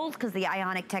 It holds because the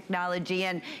ionic technology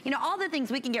and, you know, all the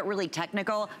things we can get really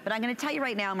technical. But I'm going to tell you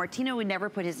right now, Martino would never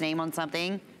put his name on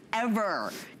something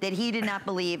ever that he did not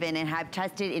believe in and have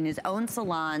tested in his own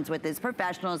salons with his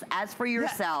professionals. As for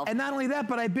yourself. Yeah, and not only that,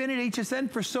 but I've been at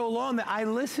HSN for so long that I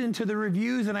listen to the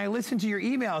reviews and I listen to your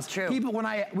emails. True. People,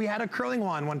 we had a curling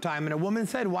wand one time and a woman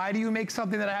said, why do you make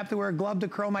something that I have to wear a glove to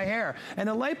curl my hair? And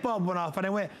a light bulb went off and I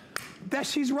went,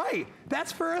 she's right.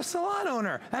 That's for a salon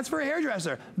owner. That's for a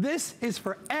hairdresser. This is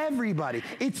for everybody.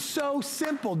 It's so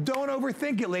simple. Don't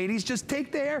overthink it, ladies. Just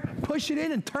take the hair, push it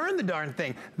in, and turn the darn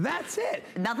thing. That's it.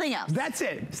 Nothing else. That's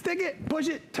it. Stick it, push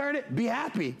it, turn it, be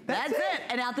happy. That's it.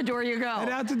 And out the door you go. And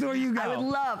out the door you go. I would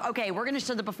love, okay, we're gonna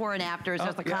show the before and afters.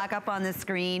 There's the clock up on the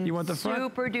screen. You want the front?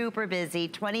 Super duper busy,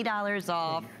 $20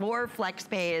 off, 4 flex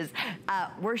pays.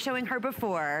 We're showing her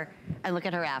before, and look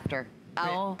at her after.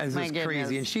 Oh, my goodness.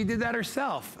 Crazy. And she did that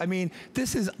herself. I mean,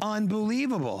 this is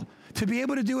unbelievable. To be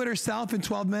able to do it herself in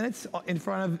 12 minutes in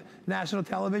front of national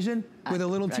television with a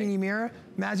little teeny mirror,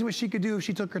 imagine what she could do if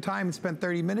she took her time and spent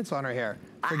 30 minutes on her hair.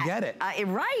 Forget it.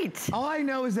 Right. All I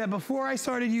know is that before I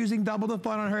started using double the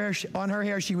fun on her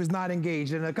hair, she was not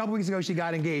engaged. And a couple weeks ago, she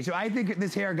got engaged. So I think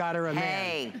this hair got her a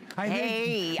man. I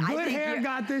think good hair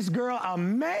got this girl a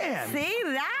man. See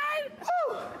that?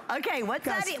 Woo. Okay, what's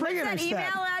that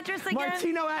email address again?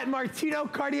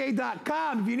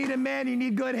 Martino@martinocartier.com. If you need a man, you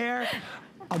need good hair,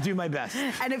 I'll do my best.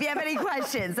 And if you have any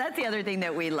questions, that's the other thing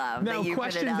that we love. No, that you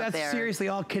questions, put it out that's there. seriously,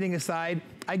 all kidding aside.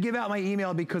 I give out my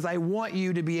email because I want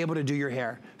you to be able to do your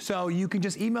hair. So you can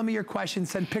just email me your questions,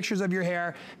 send pictures of your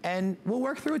hair, and we'll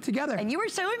work through it together. And you were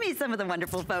showing me some of the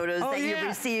wonderful photos that you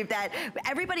received that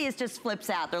everybody just flips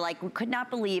out. They're like, we could not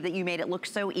believe that you made it look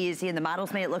so easy and the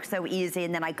models made it look so easy,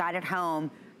 and then I got it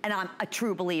home. And I'm a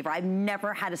true believer. I've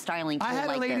never had a styling tool like this.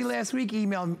 I had a lady last week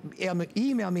email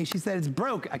me. She said, it's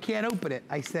broke. I can't open it.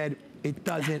 I said, it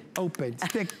doesn't open.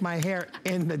 Stick my hair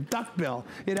in the duckbill,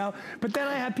 you know? But then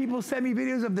I have people send me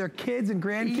videos of their kids and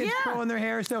grandkids curling their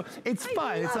hair. So it's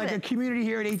fun. It's like a community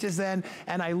here at HSN,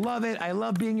 and I love it. I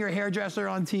love being your hairdresser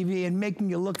on TV and making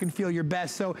you look and feel your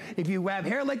best. So if you have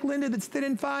hair like Linda that's thin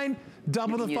and fine,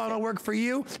 double the phone will work for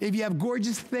you. If you have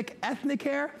gorgeous, thick, ethnic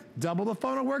hair, double the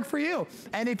phone will work for you.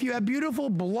 And if you have beautiful,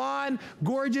 blonde,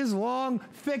 gorgeous, long,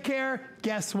 thick hair,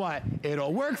 guess what?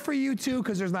 It'll work for you too,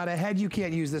 because there's not a head you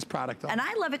can't use this product on. And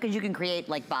I love it because you can create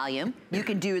like volume. You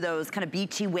can do those kind of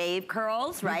beachy wave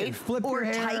curls, right? You can flip your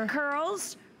hair. Or tight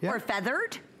curls, or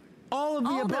feathered. All of the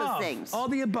above. All those things. All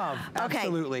the above,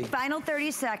 absolutely. Okay, final 30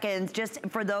 seconds, just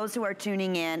for those who are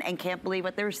tuning in and can't believe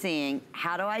what they're seeing.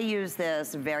 How do I use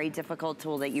this very difficult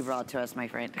tool that you brought to us, my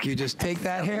friend? You just take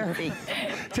that hair,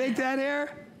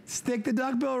 stick the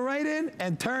duckbill right in,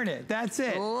 and turn it. That's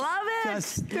it. Love it.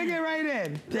 Just stick it right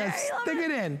in. Just stick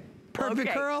it in.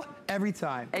 Perfect curl every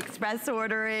time. Express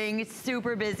ordering,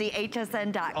 super busy,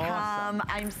 hsn.com. Awesome.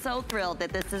 I'm so thrilled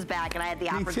that this is back and I had the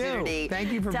opportunity too.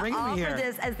 Thank you for bringing me here. to offer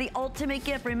this as the ultimate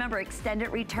gift. Remember, extended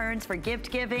returns for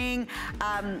gift giving.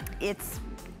 It's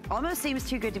almost seems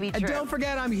too good to be true. And don't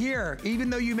forget, I'm here. Even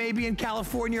though you may be in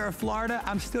California or Florida,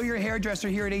 I'm still your hairdresser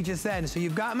here at HSN. So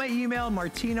you've got my email,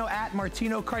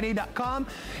 martino@martinocartier.com.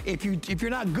 If you're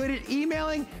not good at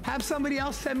emailing, have somebody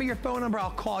else send me your phone number. I'll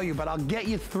call you, but I'll get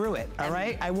you through it, all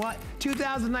right? I want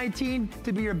 2019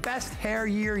 to be your best hair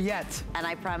year yet. And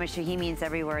I promise you, he means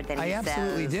every word that he says. I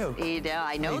absolutely do. You know,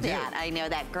 I know that. I know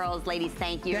that. Girls, ladies,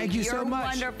 thank you. Thank you so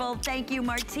much. You're wonderful. Thank you,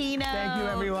 Martino. Thank you,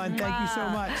 everyone. Thank you so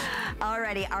much.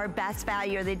 Alrighty, our best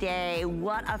value of the day.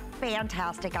 What a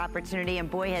fantastic opportunity, and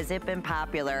boy, has it been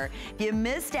popular. If you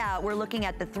missed out, we're looking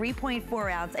at the 3.4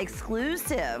 ounce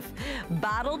exclusive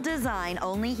bottle design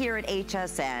only here at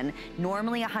HSN.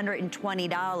 Normally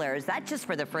 $120. That's just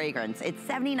for the fragrance. It's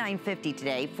 $79.50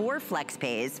 today, 4 flex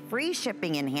pays, free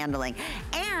shipping and handling,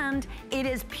 and it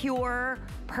is pure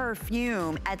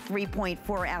perfume at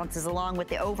 3.4 ounces, along with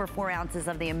the over 4 ounces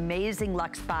of the amazing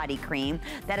Luxe body cream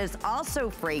that is also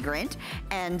fragrant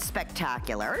and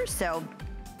spectacular. So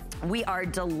we are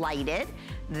delighted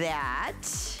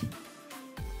that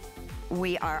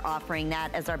we are offering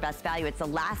that as our best value. It's the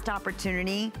last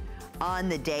opportunity on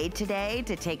the day today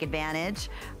to take advantage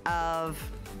of,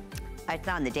 it's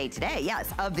on the day today,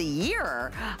 yes, of the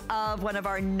year of one of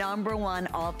our #1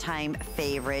 all-time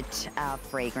favorite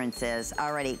fragrances.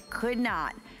 Already, could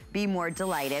not be more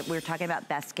delighted. We're talking about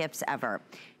best gifts ever.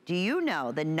 Do you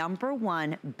know the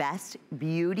 #1 best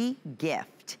beauty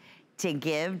gift to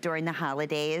give during the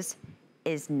holidays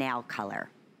is nail color?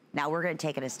 Now we're gonna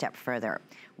take it a step further.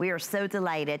 We are so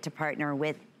delighted to partner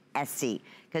with Essie,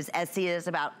 because Essie is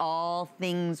about all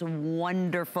things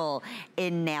wonderful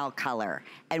in nail color.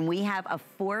 And we have a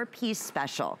 4-piece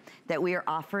special that we are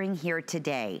offering here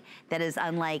today that is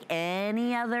unlike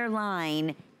any other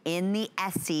line in the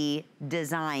Essie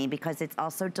design, because it's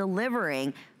also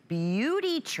delivering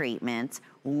beauty treatments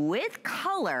with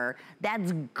color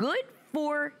that's good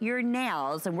for your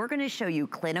nails. And we're gonna show you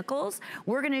clinicals.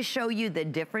 We're gonna show you the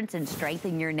difference in strength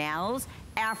in your nails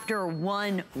after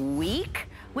 1 week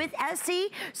with Essie.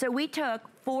 So we took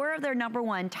 4 of their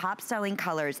 #1 top selling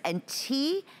colors, and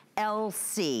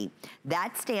TLC,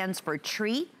 that stands for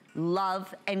Treat,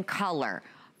 Love, and Color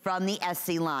from the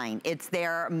Essie line. It's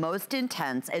their most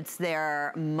intense, it's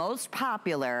their most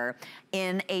popular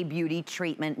in a beauty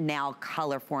treatment nail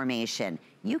color formation.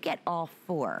 You get all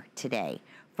 4 today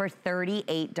for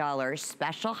 $38,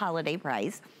 special holiday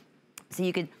price. So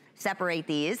you could separate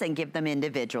these and give them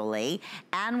individually.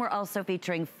 And we're also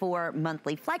featuring 4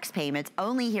 monthly flex payments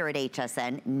only here at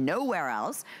HSN, nowhere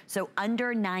else. So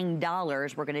under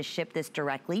 $9, we're gonna ship this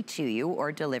directly to you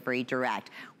or delivery direct.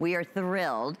 We are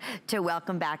thrilled to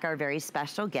welcome back our very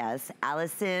special guest.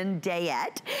 Allison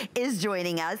Dayette is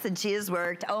joining us, and she has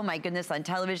worked, oh my goodness, on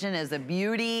television as a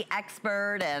beauty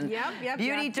expert and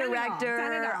beauty director.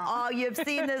 Done it all. Oh, you've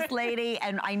seen this lady,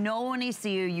 and I know when I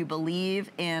see you, you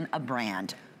believe in a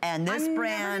brand. And this brand,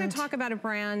 I'm never gonna talk about a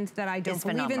brand that I don't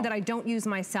believe in, that I don't use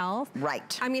myself.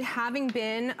 Right. I mean, having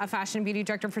been a fashion and beauty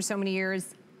director for so many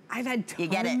years, I've had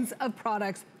tons of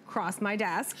products cross my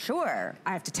desk. Sure.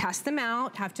 I have to test them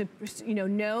out, have to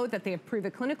know that they have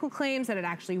proven clinical claims, that it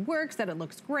actually works, that it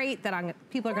looks great, that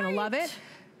people are gonna love it,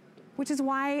 which is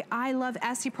why I love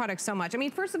Essie products so much. I mean,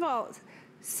 first of all,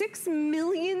 6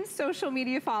 million social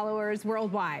media followers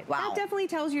worldwide. Wow. That definitely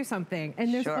tells you something.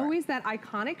 And there's always that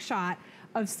iconic shot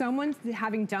of someone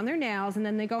having done their nails, and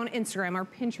then they go on Instagram or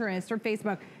Pinterest or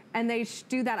Facebook, and they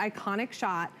do that iconic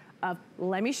shot of,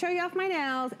 let me show you off my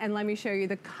nails, and let me show you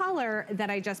the color that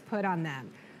I just put on them.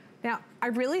 Now, I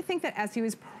really think that Essie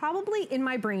was probably in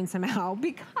my brain somehow,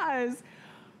 because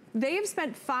they have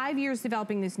spent 5 years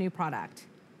developing this new product.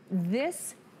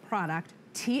 This product,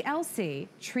 TLC,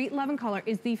 Treat, Love, and Color,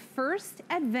 is the first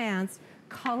advanced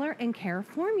color and care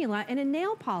formula in a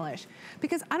nail polish.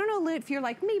 Because I don't know if you're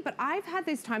like me, but I've had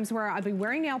these times where I've been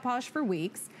wearing nail polish for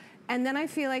weeks, and then I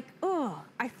feel like, oh,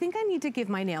 I think I need to give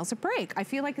my nails a break. I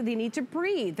feel like they need to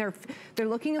breathe. They're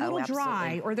looking a little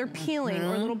dry, or they're peeling,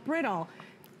 or a little brittle.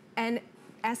 And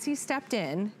Essie stepped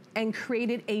in and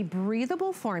created a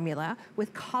breathable formula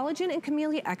with collagen and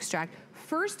camellia extract,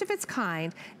 first of its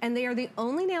kind, and they are the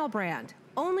only nail brand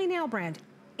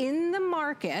in the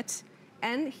market.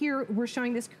 And here we're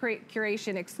showing this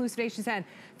curation, exclusive HSN,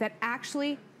 that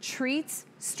actually treats,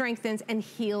 strengthens, and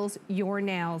heals your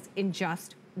nails in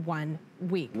just 1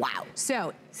 week. Wow.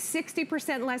 So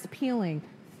 60% less peeling,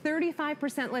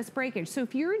 35% less breakage. So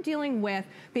if you're dealing with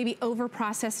maybe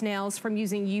over-processed nails from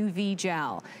using UV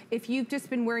gel, if you've just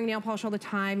been wearing nail polish all the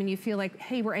time and you feel like,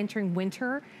 hey, we're entering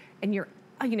winter, and you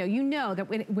know that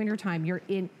wintertime you're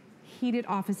in heated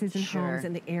offices and homes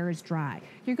and the air is dry.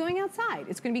 You're going outside.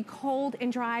 It's going to be cold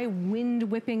and dry, wind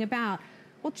whipping about.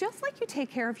 Well, just like you take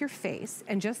care of your face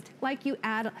and just like you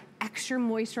add extra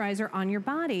moisturizer on your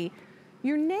body,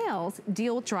 your nails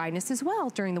deal with dryness as well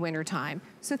during the winter time.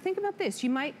 So think about this.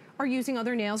 You are using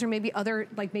other nails, or maybe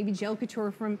maybe Gel Couture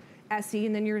from Essie,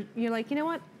 and then you're like, you know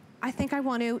what? I think I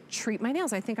want to treat my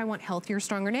nails. I think I want healthier,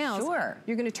 stronger nails. Sure.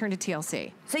 You're going to turn to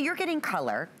TLC. So you're getting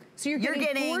color. So you're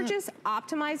getting gorgeous,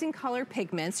 optimizing color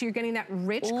pigments. You're getting that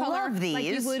rich color like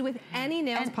you would with any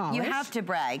nail polish. You have to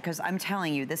brag, because I'm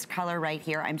telling you, this color right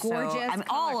here, gorgeous.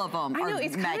 all of them are magnificent. I know,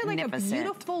 it's kind of like a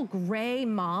beautiful gray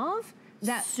mauve.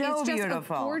 It's just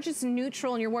beautiful. A gorgeous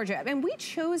neutral in your wardrobe. And we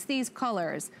chose these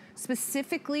colors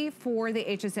specifically for the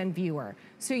HSN viewer.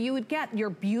 So you would get your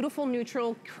beautiful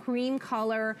neutral cream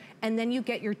color, and then you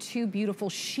get your 2 beautiful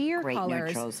sheer colors. Great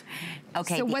neutrals.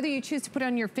 Okay. So whether you choose to put it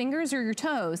on your fingers or your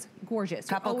toes, gorgeous.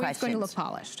 Couple You're always questions. going to look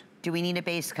polished. Do we need a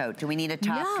base coat? Do we need a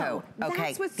top coat? Okay,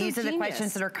 that's what's these so are the genius.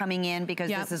 questions that are coming in, because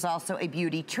this is also a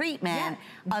beauty treatment,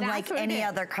 unlike any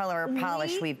other color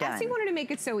polish we've done. Essie wanted to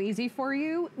make it so easy for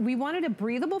you. We wanted a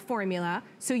breathable formula,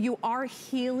 so you are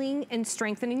healing and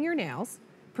strengthening your nails,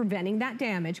 preventing that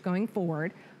damage going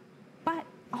forward, but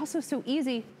also so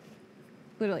easy.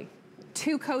 Literally,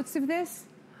 2 coats of this,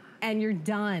 and you're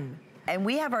done. And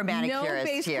we have our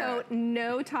manicurist here. No base coat,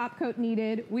 no top coat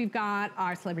needed. We've got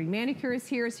our celebrity manicurist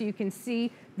here, so you can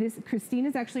see this.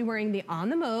 Christina's actually wearing the On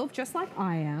the Mauve, just like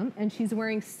I am, and she's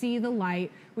wearing See the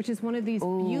Light, which is one of these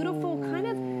beautiful, kind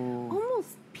of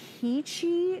almost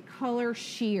peachy color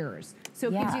sheers. So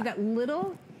it gives you that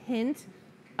little hint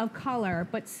of color,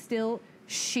 but still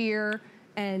sheer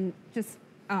and just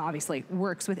obviously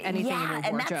works with anything in your wardrobe.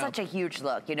 And that's such a huge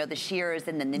look. You know, the sheers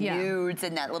and then the nudes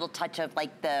and that little touch of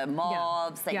like the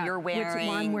mauves that you're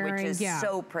wearing, which is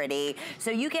so pretty.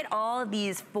 So you get all of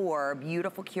these 4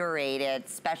 beautiful curated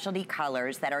specialty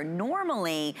colors that are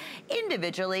normally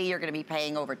individually you're going to be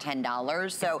paying over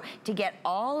 $10. So to get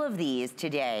all of these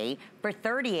today for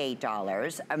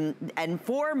 $38 and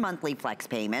 4 monthly flex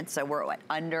payments, so we're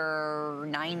under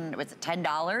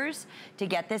 $10 to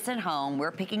get this at home.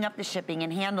 We're picking up the shipping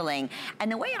and handling.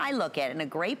 And the way I look at it, and a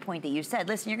great point that you said,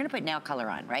 listen, you're going to put nail color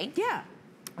on, right? Yeah.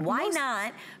 Why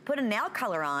not put a nail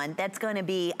color on that's going to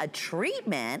be a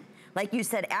treatment, like you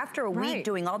said, after a week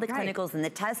doing all the clinicals and the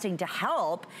testing to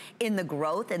help in the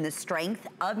growth and the strength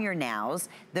of your nails.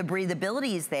 The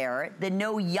breathability is there. The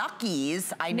no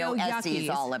yuckies, I know Essie's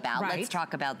all about. Let's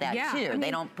talk about that too. I mean,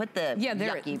 they don't put the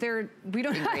yucky we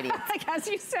don't ingredients. Like as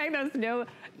you say, those no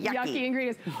yucky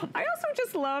ingredients. I also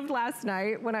just loved last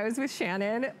night when I was with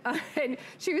Shannon and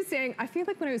she was saying, I feel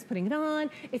like when I was putting it on,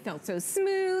 it felt so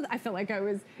smooth. I felt like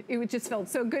it just felt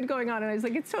so good going on. And I was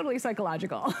like, it's totally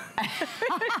psychological.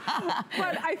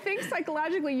 But I think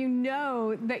psychologically, you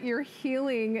know that you're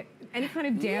healing any kind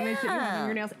of damage that you have on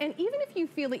your nails. And even if you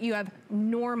feel that you have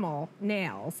normal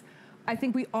nails, I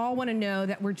think we all want to know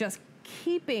that we're just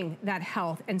keeping that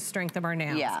health and strength of our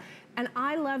nails. Yeah. And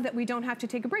I love that we don't have to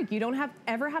take a break. You don't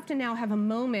ever have to now have a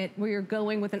moment where you're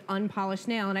going with an unpolished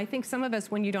nail. And I think some of us,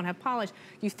 when you don't have polish,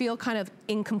 you feel kind of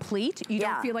incomplete. You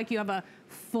don't feel like you have a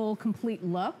full, complete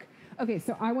look. Okay,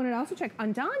 so I wanted to also check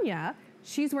on Danya.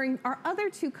 She's wearing our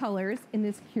other 2 colors in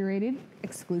this curated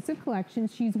exclusive collection.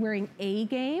 She's wearing A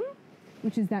Game,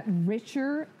 which is that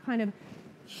richer kind of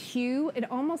hue. It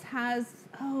almost has,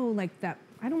 like that,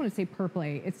 I don't want to say purple.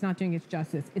 It's not doing its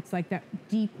justice. It's like that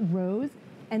deep rose.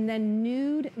 And then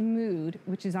Nude Mood,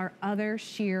 which is our other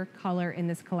sheer color in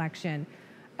this collection.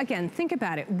 Again, think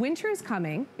about it. Winter is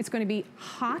coming. It's going to be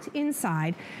hot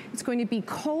inside. It's going to be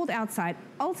cold outside.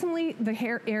 Ultimately,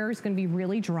 the air is going to be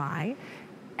really dry.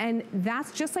 And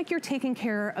that's just like you're taking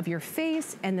care of your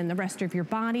face and then the rest of your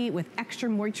body with extra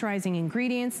moisturizing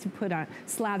ingredients to put a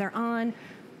slather on.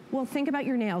 Well, think about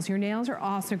your nails. Your nails are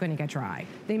also going to get dry.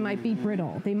 They might be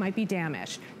brittle. They might be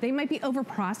damaged. They might be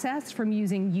over-processed from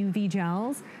using UV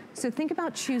gels. So think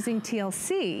about choosing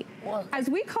TLC. Well, as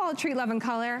we call it, treat, love, and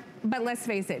color, but let's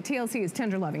face it, TLC is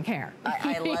tender, loving care.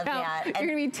 I love that. You're going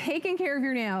to be taking care of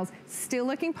your nails, still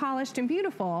looking polished and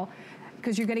beautiful,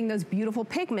 because you're getting those beautiful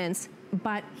pigments,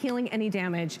 but healing any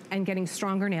damage and getting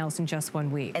stronger nails in just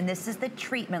 1 week. And this is the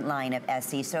treatment line of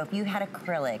Essie. So if you had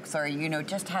acrylics or, you know,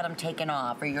 just had them taken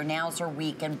off or your nails are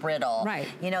weak and brittle. Right.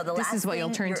 You know, this is what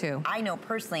you'll turn to. I know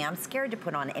personally, I'm scared to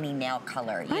put on any nail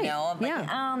color, you know? I'm like,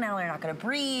 oh, now they're not gonna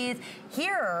breathe.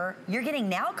 Here, you're getting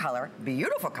nail color,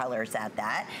 beautiful colors at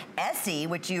that. Essie,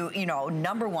 which you know,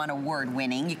 #1 award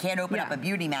winning. You can't open up a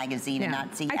beauty magazine and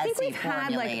not see Essie formulated. I think we've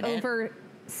had like over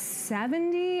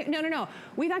 70, no.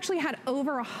 We've actually had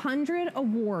over 100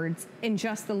 awards in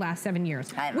just the last 7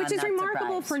 years, which is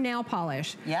remarkable for nail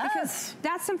polish. Yes. Because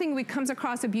that's something that comes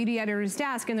across a beauty editor's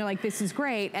desk and they're like, this is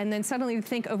great. And then suddenly you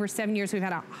think over 7 years, we've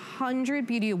had 100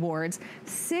 beauty awards,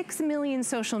 6 million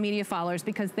social media followers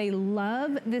because they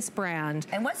love this brand.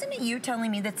 And wasn't it you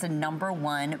telling me that's the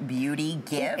 #1 beauty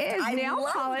gift? It is. Nail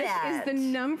polish is the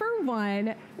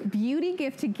 #1 beauty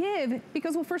gift to give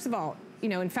because, well, first of all, you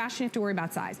know, in fashion, you have to worry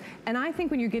about size. And I think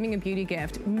when you're giving a beauty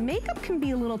gift, makeup can be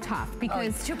a little tough because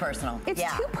it's too personal. It's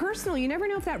too personal. You never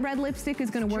know if that red lipstick is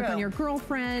going to work on your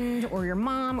girlfriend or your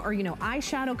mom, or, you know,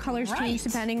 eyeshadow colors change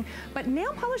depending. But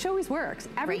nail polish always works.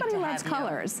 Everybody loves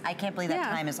colors. I can't believe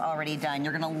that time is already done.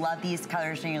 You're going to love these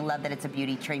colors and you're going to love that it's a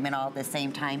beauty treatment all at the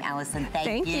same time. Allison,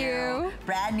 thank you.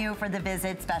 Brand new for the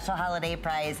visit, special holiday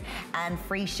price, and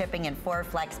free shipping and 4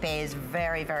 flex pays.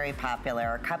 Very, very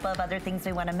popular. A couple of other things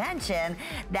we want to mention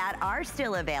that are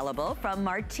still available from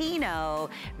Martino.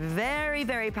 Very,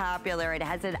 very popular. It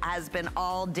has been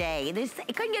all day.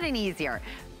 It couldn't get any easier.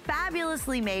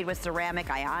 Fabulously made with ceramic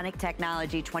ionic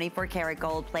technology, 24 karat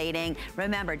gold plating.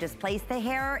 Remember, just place the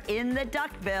hair in the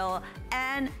duckbill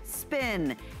and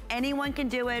spin. Anyone can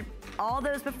do it. All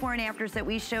those before and afters that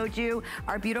we showed you,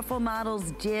 our beautiful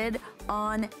models did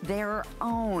on their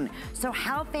own. So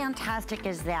how fantastic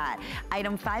is that?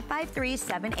 Item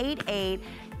 553788.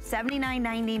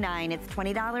 $79.99, it's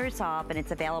 $20 off, and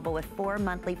it's available with 4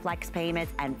 monthly flex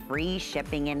payments and free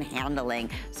shipping and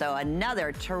handling. So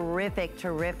another terrific,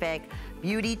 terrific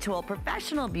beauty tool,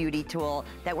 professional beauty tool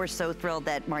that we're so thrilled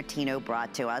that Martino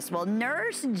brought to us. Well,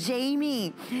 Nurse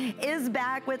Jamie is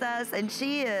back with us, and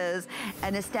she is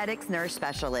an aesthetics nurse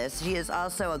specialist. She is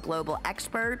also a global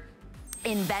expert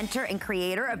inventor and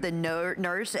creator of the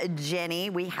Nurse Jenny.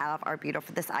 We have our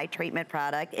beautiful, this eye treatment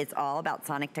product. It's all about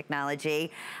sonic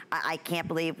technology. I can't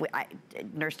believe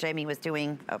Nurse Jamie was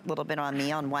doing a little bit on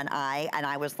me on one eye, and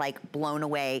I was like blown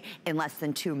away in less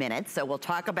than 2 minutes. So we'll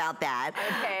talk about that.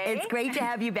 Okay. It's great to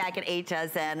have you back at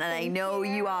HSN, and I know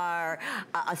you are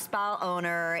a spa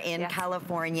owner in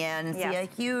California and see a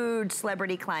huge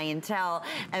celebrity clientele.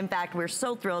 In fact, we're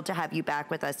so thrilled to have you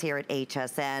back with us here at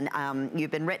HSN.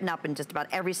 You've been written up in just about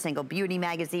every single beauty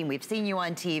magazine. We've seen you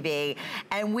on TV,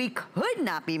 and we could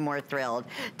not be more thrilled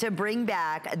to bring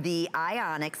back the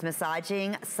Ionix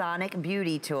Massaging Sonic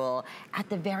Beauty Tool at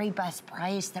the very best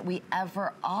price that we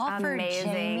ever offered.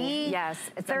 Amazing. Jamie. Yes,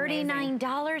 it's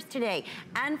 $39 today,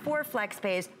 and 4 flex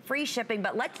pays, free shipping.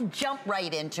 But let's jump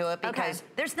right into it because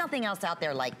there's nothing else out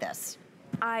there like this.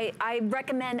 I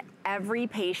recommend every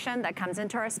patient that comes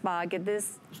into our spa get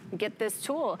this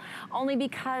tool, only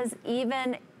because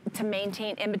even to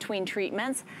maintain in between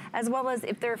treatments, as well as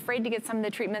if they're afraid to get some of the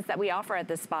treatments that we offer at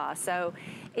the spa. So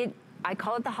I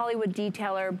call it the Hollywood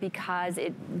detailer because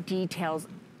it details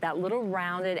that little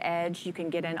rounded edge. You can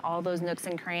get in all those nooks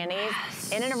and crannies,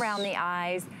 in and around the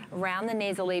eyes, around the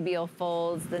nasolabial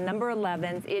folds, the number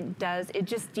 11s. It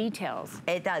just details.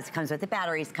 It does. Comes with the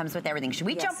batteries, comes with everything. Should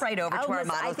we jump right over to our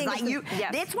models?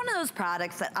 It's one of those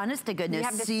products that, honest to goodness,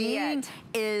 seeing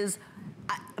is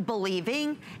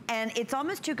believing, and it's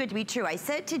almost too good to be true. I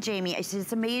said to Jamie, I said,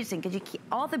 it's amazing because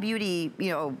all the beauty,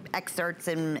 excerpts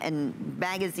and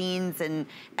magazines and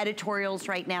editorials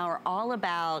right now are all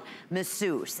about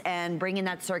masseuse and bringing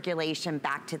that circulation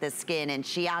back to the skin and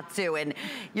shiatsu, and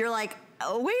you're like,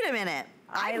 oh, wait a minute,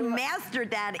 I've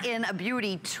mastered that in a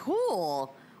beauty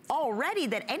tool already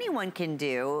that anyone can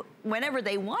do whenever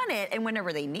they want it and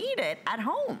whenever they need it at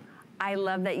home. I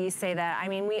love that you say that. I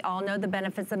mean, we all know the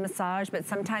benefits of massage, but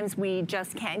sometimes we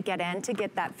just can't get in to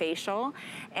get that facial.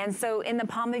 And so in the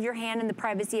palm of your hand, in the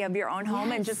privacy of your own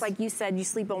home, and just like you said, you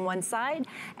sleep on one side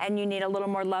and you need a little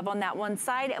more love on that one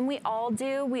side, and we all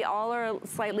do. We all are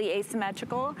slightly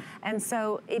asymmetrical. And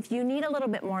so if you need a little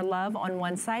bit more love on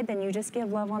one side, then you just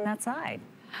give love on that side.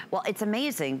 Well, it's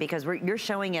amazing because you're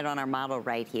showing it on our model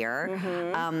right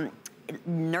here.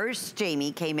 Nurse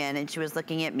Jamie came in and she was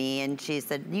looking at me and she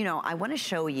said, I want to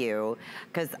show you,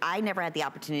 because I never had the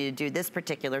opportunity to do this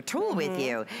particular tool with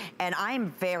you. And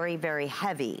I'm very, very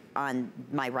heavy on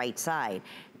my right side.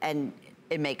 And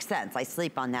it makes sense. I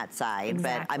sleep on that side.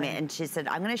 But I mean, and she said,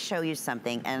 I'm going to show you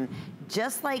something. And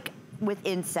just like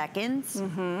within seconds,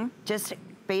 just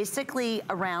basically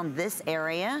around this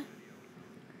area,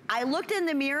 I looked in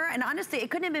the mirror, and honestly, it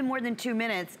couldn't have been more than 2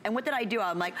 minutes. And what did I do?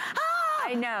 I'm like,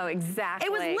 I know, exactly.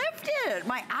 It was lifted.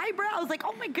 My eyebrow, I was like,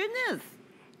 oh my goodness.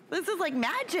 This is like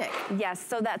magic. Yes,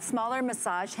 so that smaller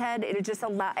massage head, it just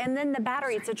allows, and then the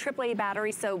battery, it's a AAA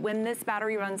battery, so when this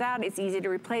battery runs out, it's easy to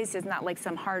replace. It's not like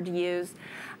some hard to use,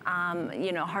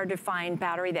 hard to find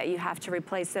battery that you have to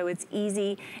replace, so it's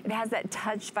easy. It has that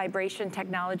touch vibration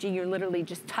technology. You literally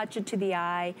just touch it to the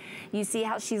eye. You see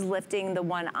how she's lifting the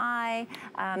one eye,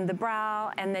 the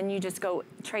brow, and then you just go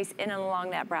trace in and along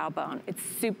that brow bone. It's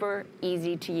super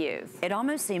easy to use. It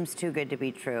almost seems too good to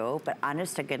be true, but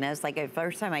honest to goodness, like the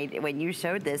first time when you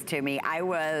showed this to me, I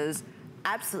was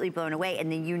absolutely blown away.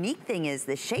 And the unique thing is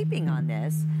the shaping on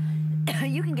this.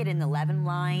 You can get in the 11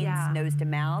 lines, nose to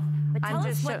mouth. But tell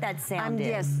us what that sound is.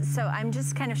 Yes, so I'm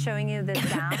just kind of showing you the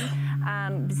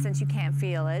sound. Since you can't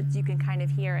feel it, you can kind of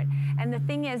hear it. And the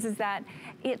thing is that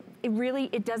it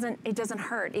doesn't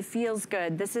hurt. It feels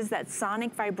good. This is that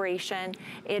sonic vibration.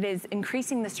 It is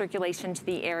increasing the circulation to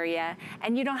the area,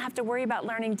 and you don't have to worry about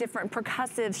learning different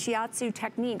percussive shiatsu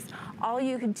techniques. All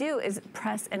you can do is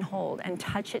press and hold and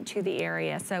touch it to the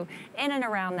area. So in and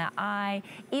around that eye,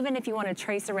 even if you want to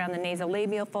trace around the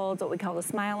nasolabial folds, what we call the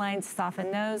smile lines,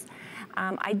 soften those.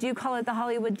 I do call it the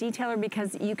Hollywood detailer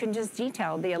because you can just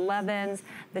detail the 11s,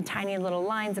 the tiny little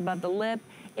lines above the lip.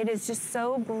 It is just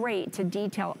so great to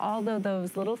detail all of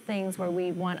those little things where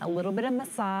we want a little bit of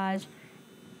massage,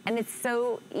 and it's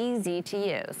so easy to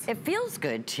use. It feels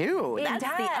good too. That's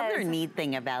the other neat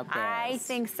thing about this. I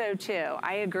think so too.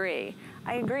 I agree.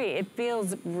 It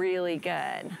feels really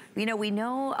good. We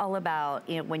know all about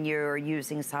when you're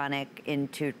using sonic in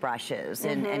toothbrushes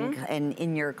and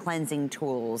in your cleansing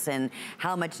tools, and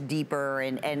how much deeper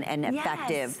and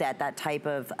effective that type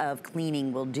of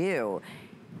cleaning will do.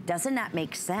 Doesn't that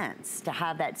make sense to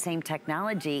have that same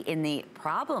technology in the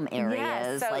problem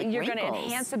areas? Yes, so like you're wrinkles? going to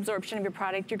enhance absorption of your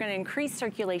product. You're going to increase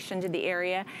circulation to the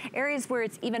areas where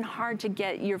it's even hard to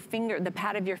get your finger, the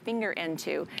pad of your finger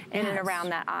into, in and around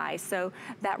that eye. So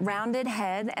that rounded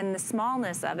head and the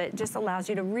smallness of it just allows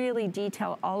you to really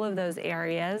detail all of those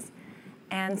areas.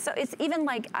 And so it's even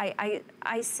like, I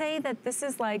say that this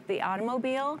is like the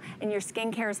automobile and your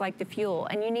skincare is like the fuel,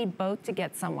 and you need both to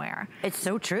get somewhere. It's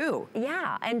so true.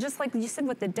 Yeah, and just like you said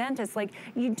with the dentist, like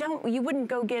you wouldn't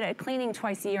go get a cleaning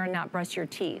twice a year and not brush your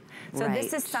teeth. So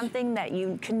this is something that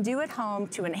you can do at home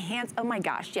to enhance, oh my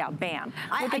gosh, yeah, bam.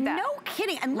 Look at that. No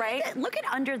kidding. And look at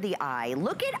under the eye.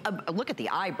 Look at the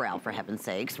eyebrow, for heaven's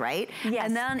sakes, right? Yes.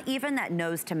 And then even that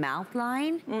nose to mouth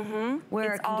line,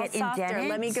 where it can get indented.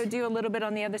 Let me go do a little bit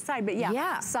on the other side, but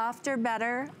yeah, softer,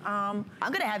 better. I'm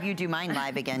gonna have you do mine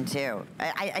live again too.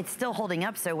 It's still holding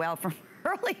up so well from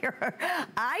earlier.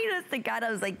 I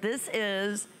was like, this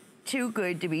is too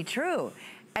good to be true.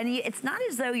 And it's not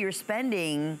as though you're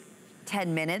spending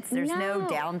 10 minutes. There's no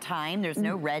downtime. There's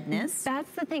no redness. That's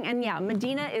the thing. And yeah,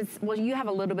 Medina is, well, you have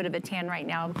a little bit of a tan right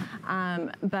now,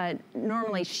 but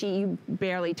normally you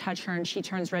barely touch her and she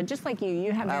turns red, just like you.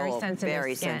 You have very sensitive skin.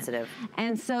 Very sensitive.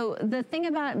 And so the thing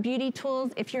about beauty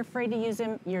tools, if you're afraid to use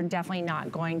them, you're definitely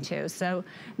not going to. So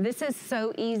this is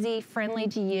so easy, friendly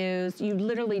to use. You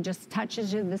literally just touch it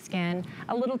to the skin.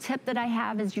 A little tip that I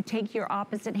have is you take your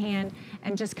opposite hand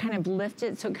and just kind of lift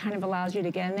it so it kind of allows you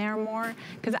to get in there more.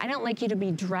 Because I don't like you to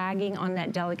be dragging on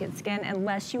that delicate skin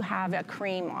unless you have a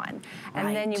cream on.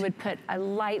 And then you would put a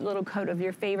light little coat of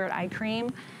your favorite eye cream,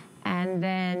 and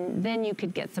then you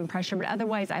could get some pressure. But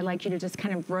otherwise, I like you to just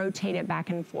kind of rotate it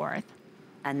back and forth.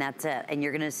 And that's it. And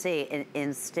you're gonna see an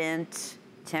instant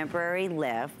temporary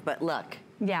lift, but look.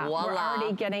 Yeah, voila. We're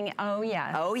already getting,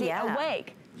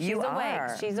 awake. She's awake.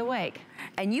 She's awake.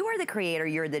 And you are the creator,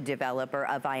 you're the developer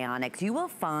of Ionics. You will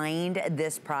find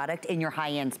this product in your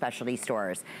high-end specialty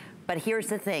stores. But here's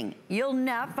the thing, you'll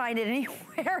not find it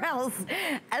anywhere else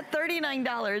at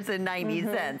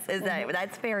 $39.90.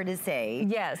 That's fair to say?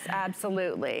 Yes,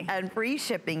 absolutely. And free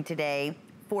shipping today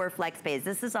for FlexPays.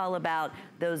 This is all about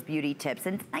those beauty tips.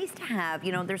 And it's nice to have,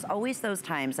 there's always those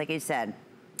times, like I said,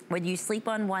 when you sleep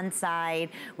on one side,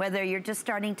 whether you're just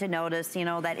starting to notice,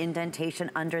 that indentation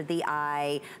under the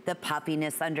eye, the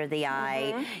puffiness under the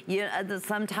eye.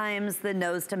 Sometimes the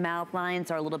nose to mouth lines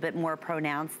are a little bit more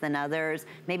pronounced than others.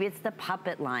 Maybe it's the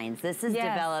puppet lines. This is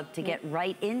developed to get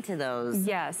right into those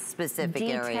specific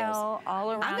areas. Detail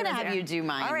all around. I'm gonna have you do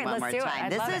mine one more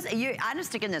time.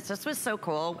 Honest to goodness, this was so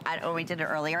cool. We did it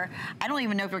earlier. I don't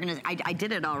even know if we're gonna, I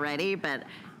did it already, but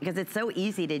because it's so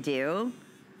easy to do.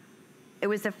 It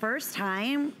was the first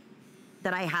time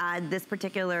that I had this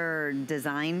particular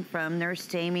design from Nurse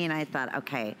Jamie, and I thought,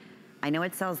 okay, I know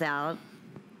it sells out.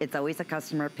 It's always a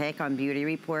customer pick on Beauty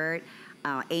Report.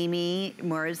 Amy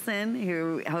Morrison,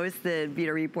 who hosts the Beauty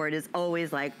Report, is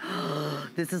always like, oh,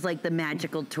 this is like the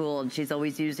magical tool, and she's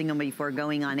always using them before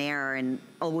going on air, and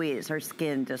always her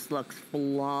skin just looks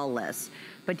flawless.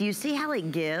 But do you see how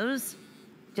it gives?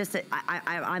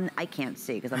 I can't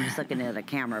see because I'm just looking at a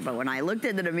camera, but when I looked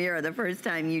into the mirror the first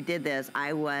time you did this,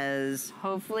 I was...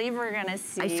 Hopefully we're gonna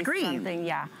see something.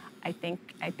 Yeah, I think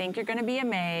you're gonna be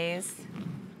amazed.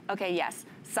 Okay, yes,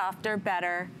 softer,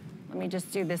 better. Let me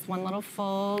just do this one little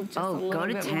fold. Just go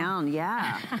to town,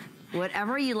 yeah.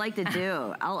 Whatever you like to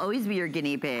do. I'll always be your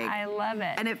guinea pig. I love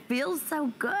it. And it feels so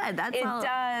good. It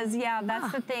does, yeah.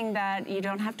 That's the thing that you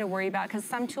don't have to worry about, because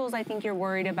some tools I think you're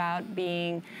worried about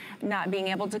not being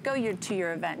able to go to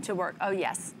your event to work. Oh,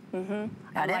 yes.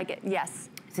 I like it, yes.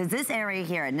 So this area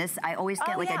here, and this, I always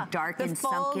get a dark and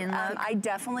sunken look. I can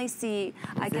definitely see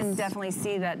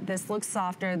that this looks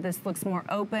softer, this looks more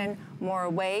open, more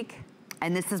awake.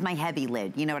 And this is my heavy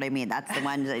lid. You know what I mean? That's the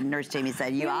one that Nurse Jamie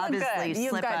said. You obviously slip on.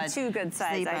 You've got two good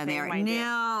sides, I think, my dear.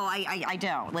 No, I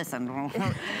don't. Listen,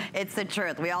 it's the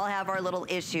truth. We all have our little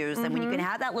issues, and when you can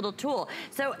have that little tool.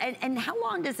 So, and how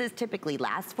long does this typically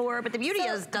last for? But the beauty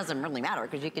doesn't really matter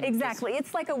because you can exactly.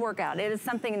 It's like a workout. It is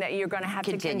something that you're going to have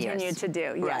to continue to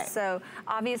do. Yes. Right. So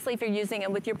obviously, if you're using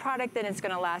it with your product, then it's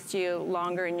going to last you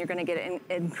longer, and you're going to get an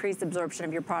increased absorption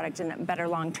of your product and better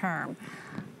long term.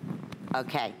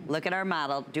 Okay, look at our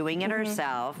model doing it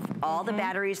herself. All the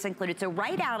batteries included. So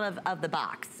right out of the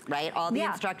box, right? All the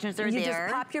instructions are there. You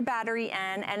just pop your battery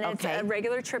in, and it's a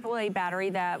regular AAA battery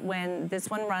that when this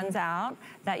one runs out,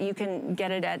 that you can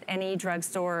get it at any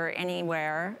drugstore or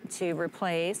anywhere to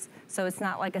replace. So it's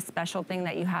not like a special thing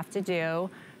that you have to do.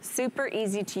 Super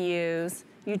easy to use.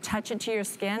 You touch it to your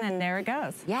skin, and there it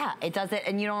goes. Yeah, it does it,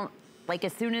 and you don't, like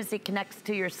as soon as it connects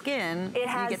to your skin, it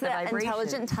has you get the vibration.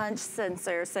 Intelligent touch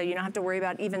sensor, so you don't have to worry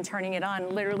about even turning it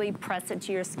on. Literally press it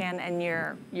to your skin and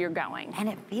you're going. And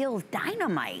it feels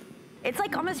dynamite. It's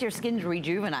like almost your skin's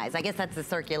rejuvenized. I guess that's the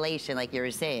circulation, like you were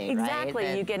saying, exactly.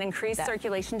 right? You get increased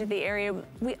circulation to the area.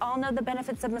 We all know the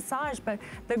benefits of massage, but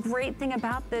the great thing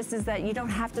about this is that you don't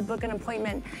have to book an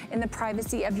appointment in the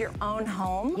privacy of your own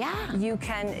home. Yeah. You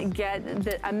can get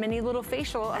a mini little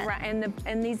facial around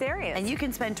in these areas. And you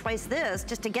can spend twice this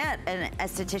just to get an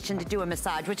esthetician to do a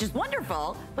massage, which is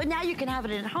wonderful, but now you can have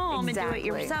it at home and do it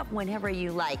yourself whenever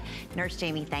you like. Nurse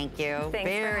Jamie, thank you. Thanks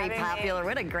very for popular.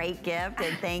 What a great gift,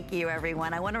 and thank you,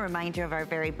 everyone. I want to remind you of our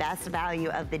very best value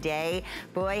of the day.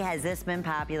 Boy, has this been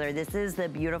popular. This is the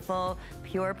beautiful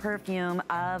pure perfume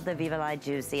of the Viva La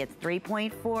Juicy. It's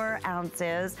 3.4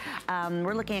 ounces.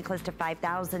 We're looking at close to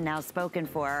 5,000 now spoken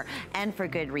for, and for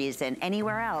good reason.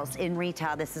 Anywhere else in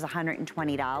retail, this is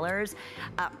 $120.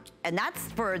 And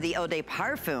that's for the Eau de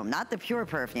Parfum, not the pure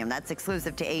perfume. That's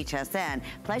exclusive to HSN.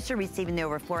 Plus, you're receiving the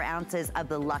over 4 ounces of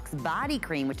the Luxe Body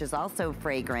Cream, which is also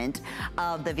fragrant,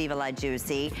 of the Viva La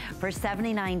Juicy, for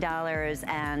 $79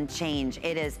 and change.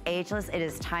 It is ageless, it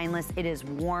is timeless, it is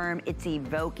warm, it's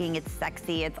evoking, it's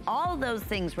sexy, it's all those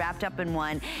things wrapped up in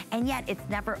one, and yet it's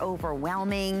never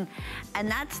overwhelming. And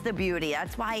that's the beauty.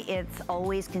 That's why it's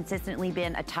always consistently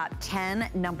been a top 10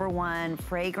 #1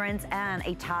 fragrance and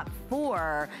a top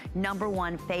 4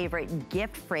 #1 favorite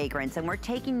gift fragrance. And we're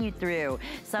taking you through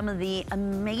some of the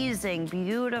amazing,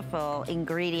 beautiful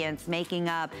ingredients making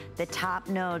up the top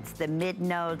notes, the mid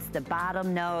notes, the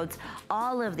bottom notes.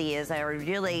 All of these are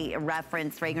really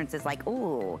reference fragrances like,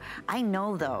 ooh, I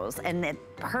know those. And the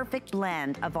perfect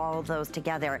blend of all of those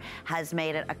together has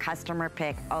made it a customer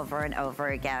pick over and over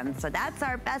again. So that's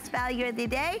our best value of the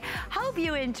day. Hope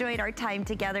you enjoyed our time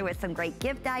together with some great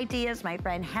gift ideas. My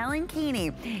friend Helen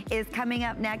Keeney is coming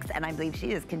up next, and I believe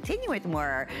she is continuing with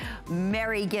more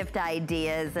merry gift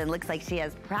ideas, and looks like she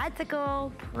has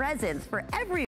practical presents for everyone.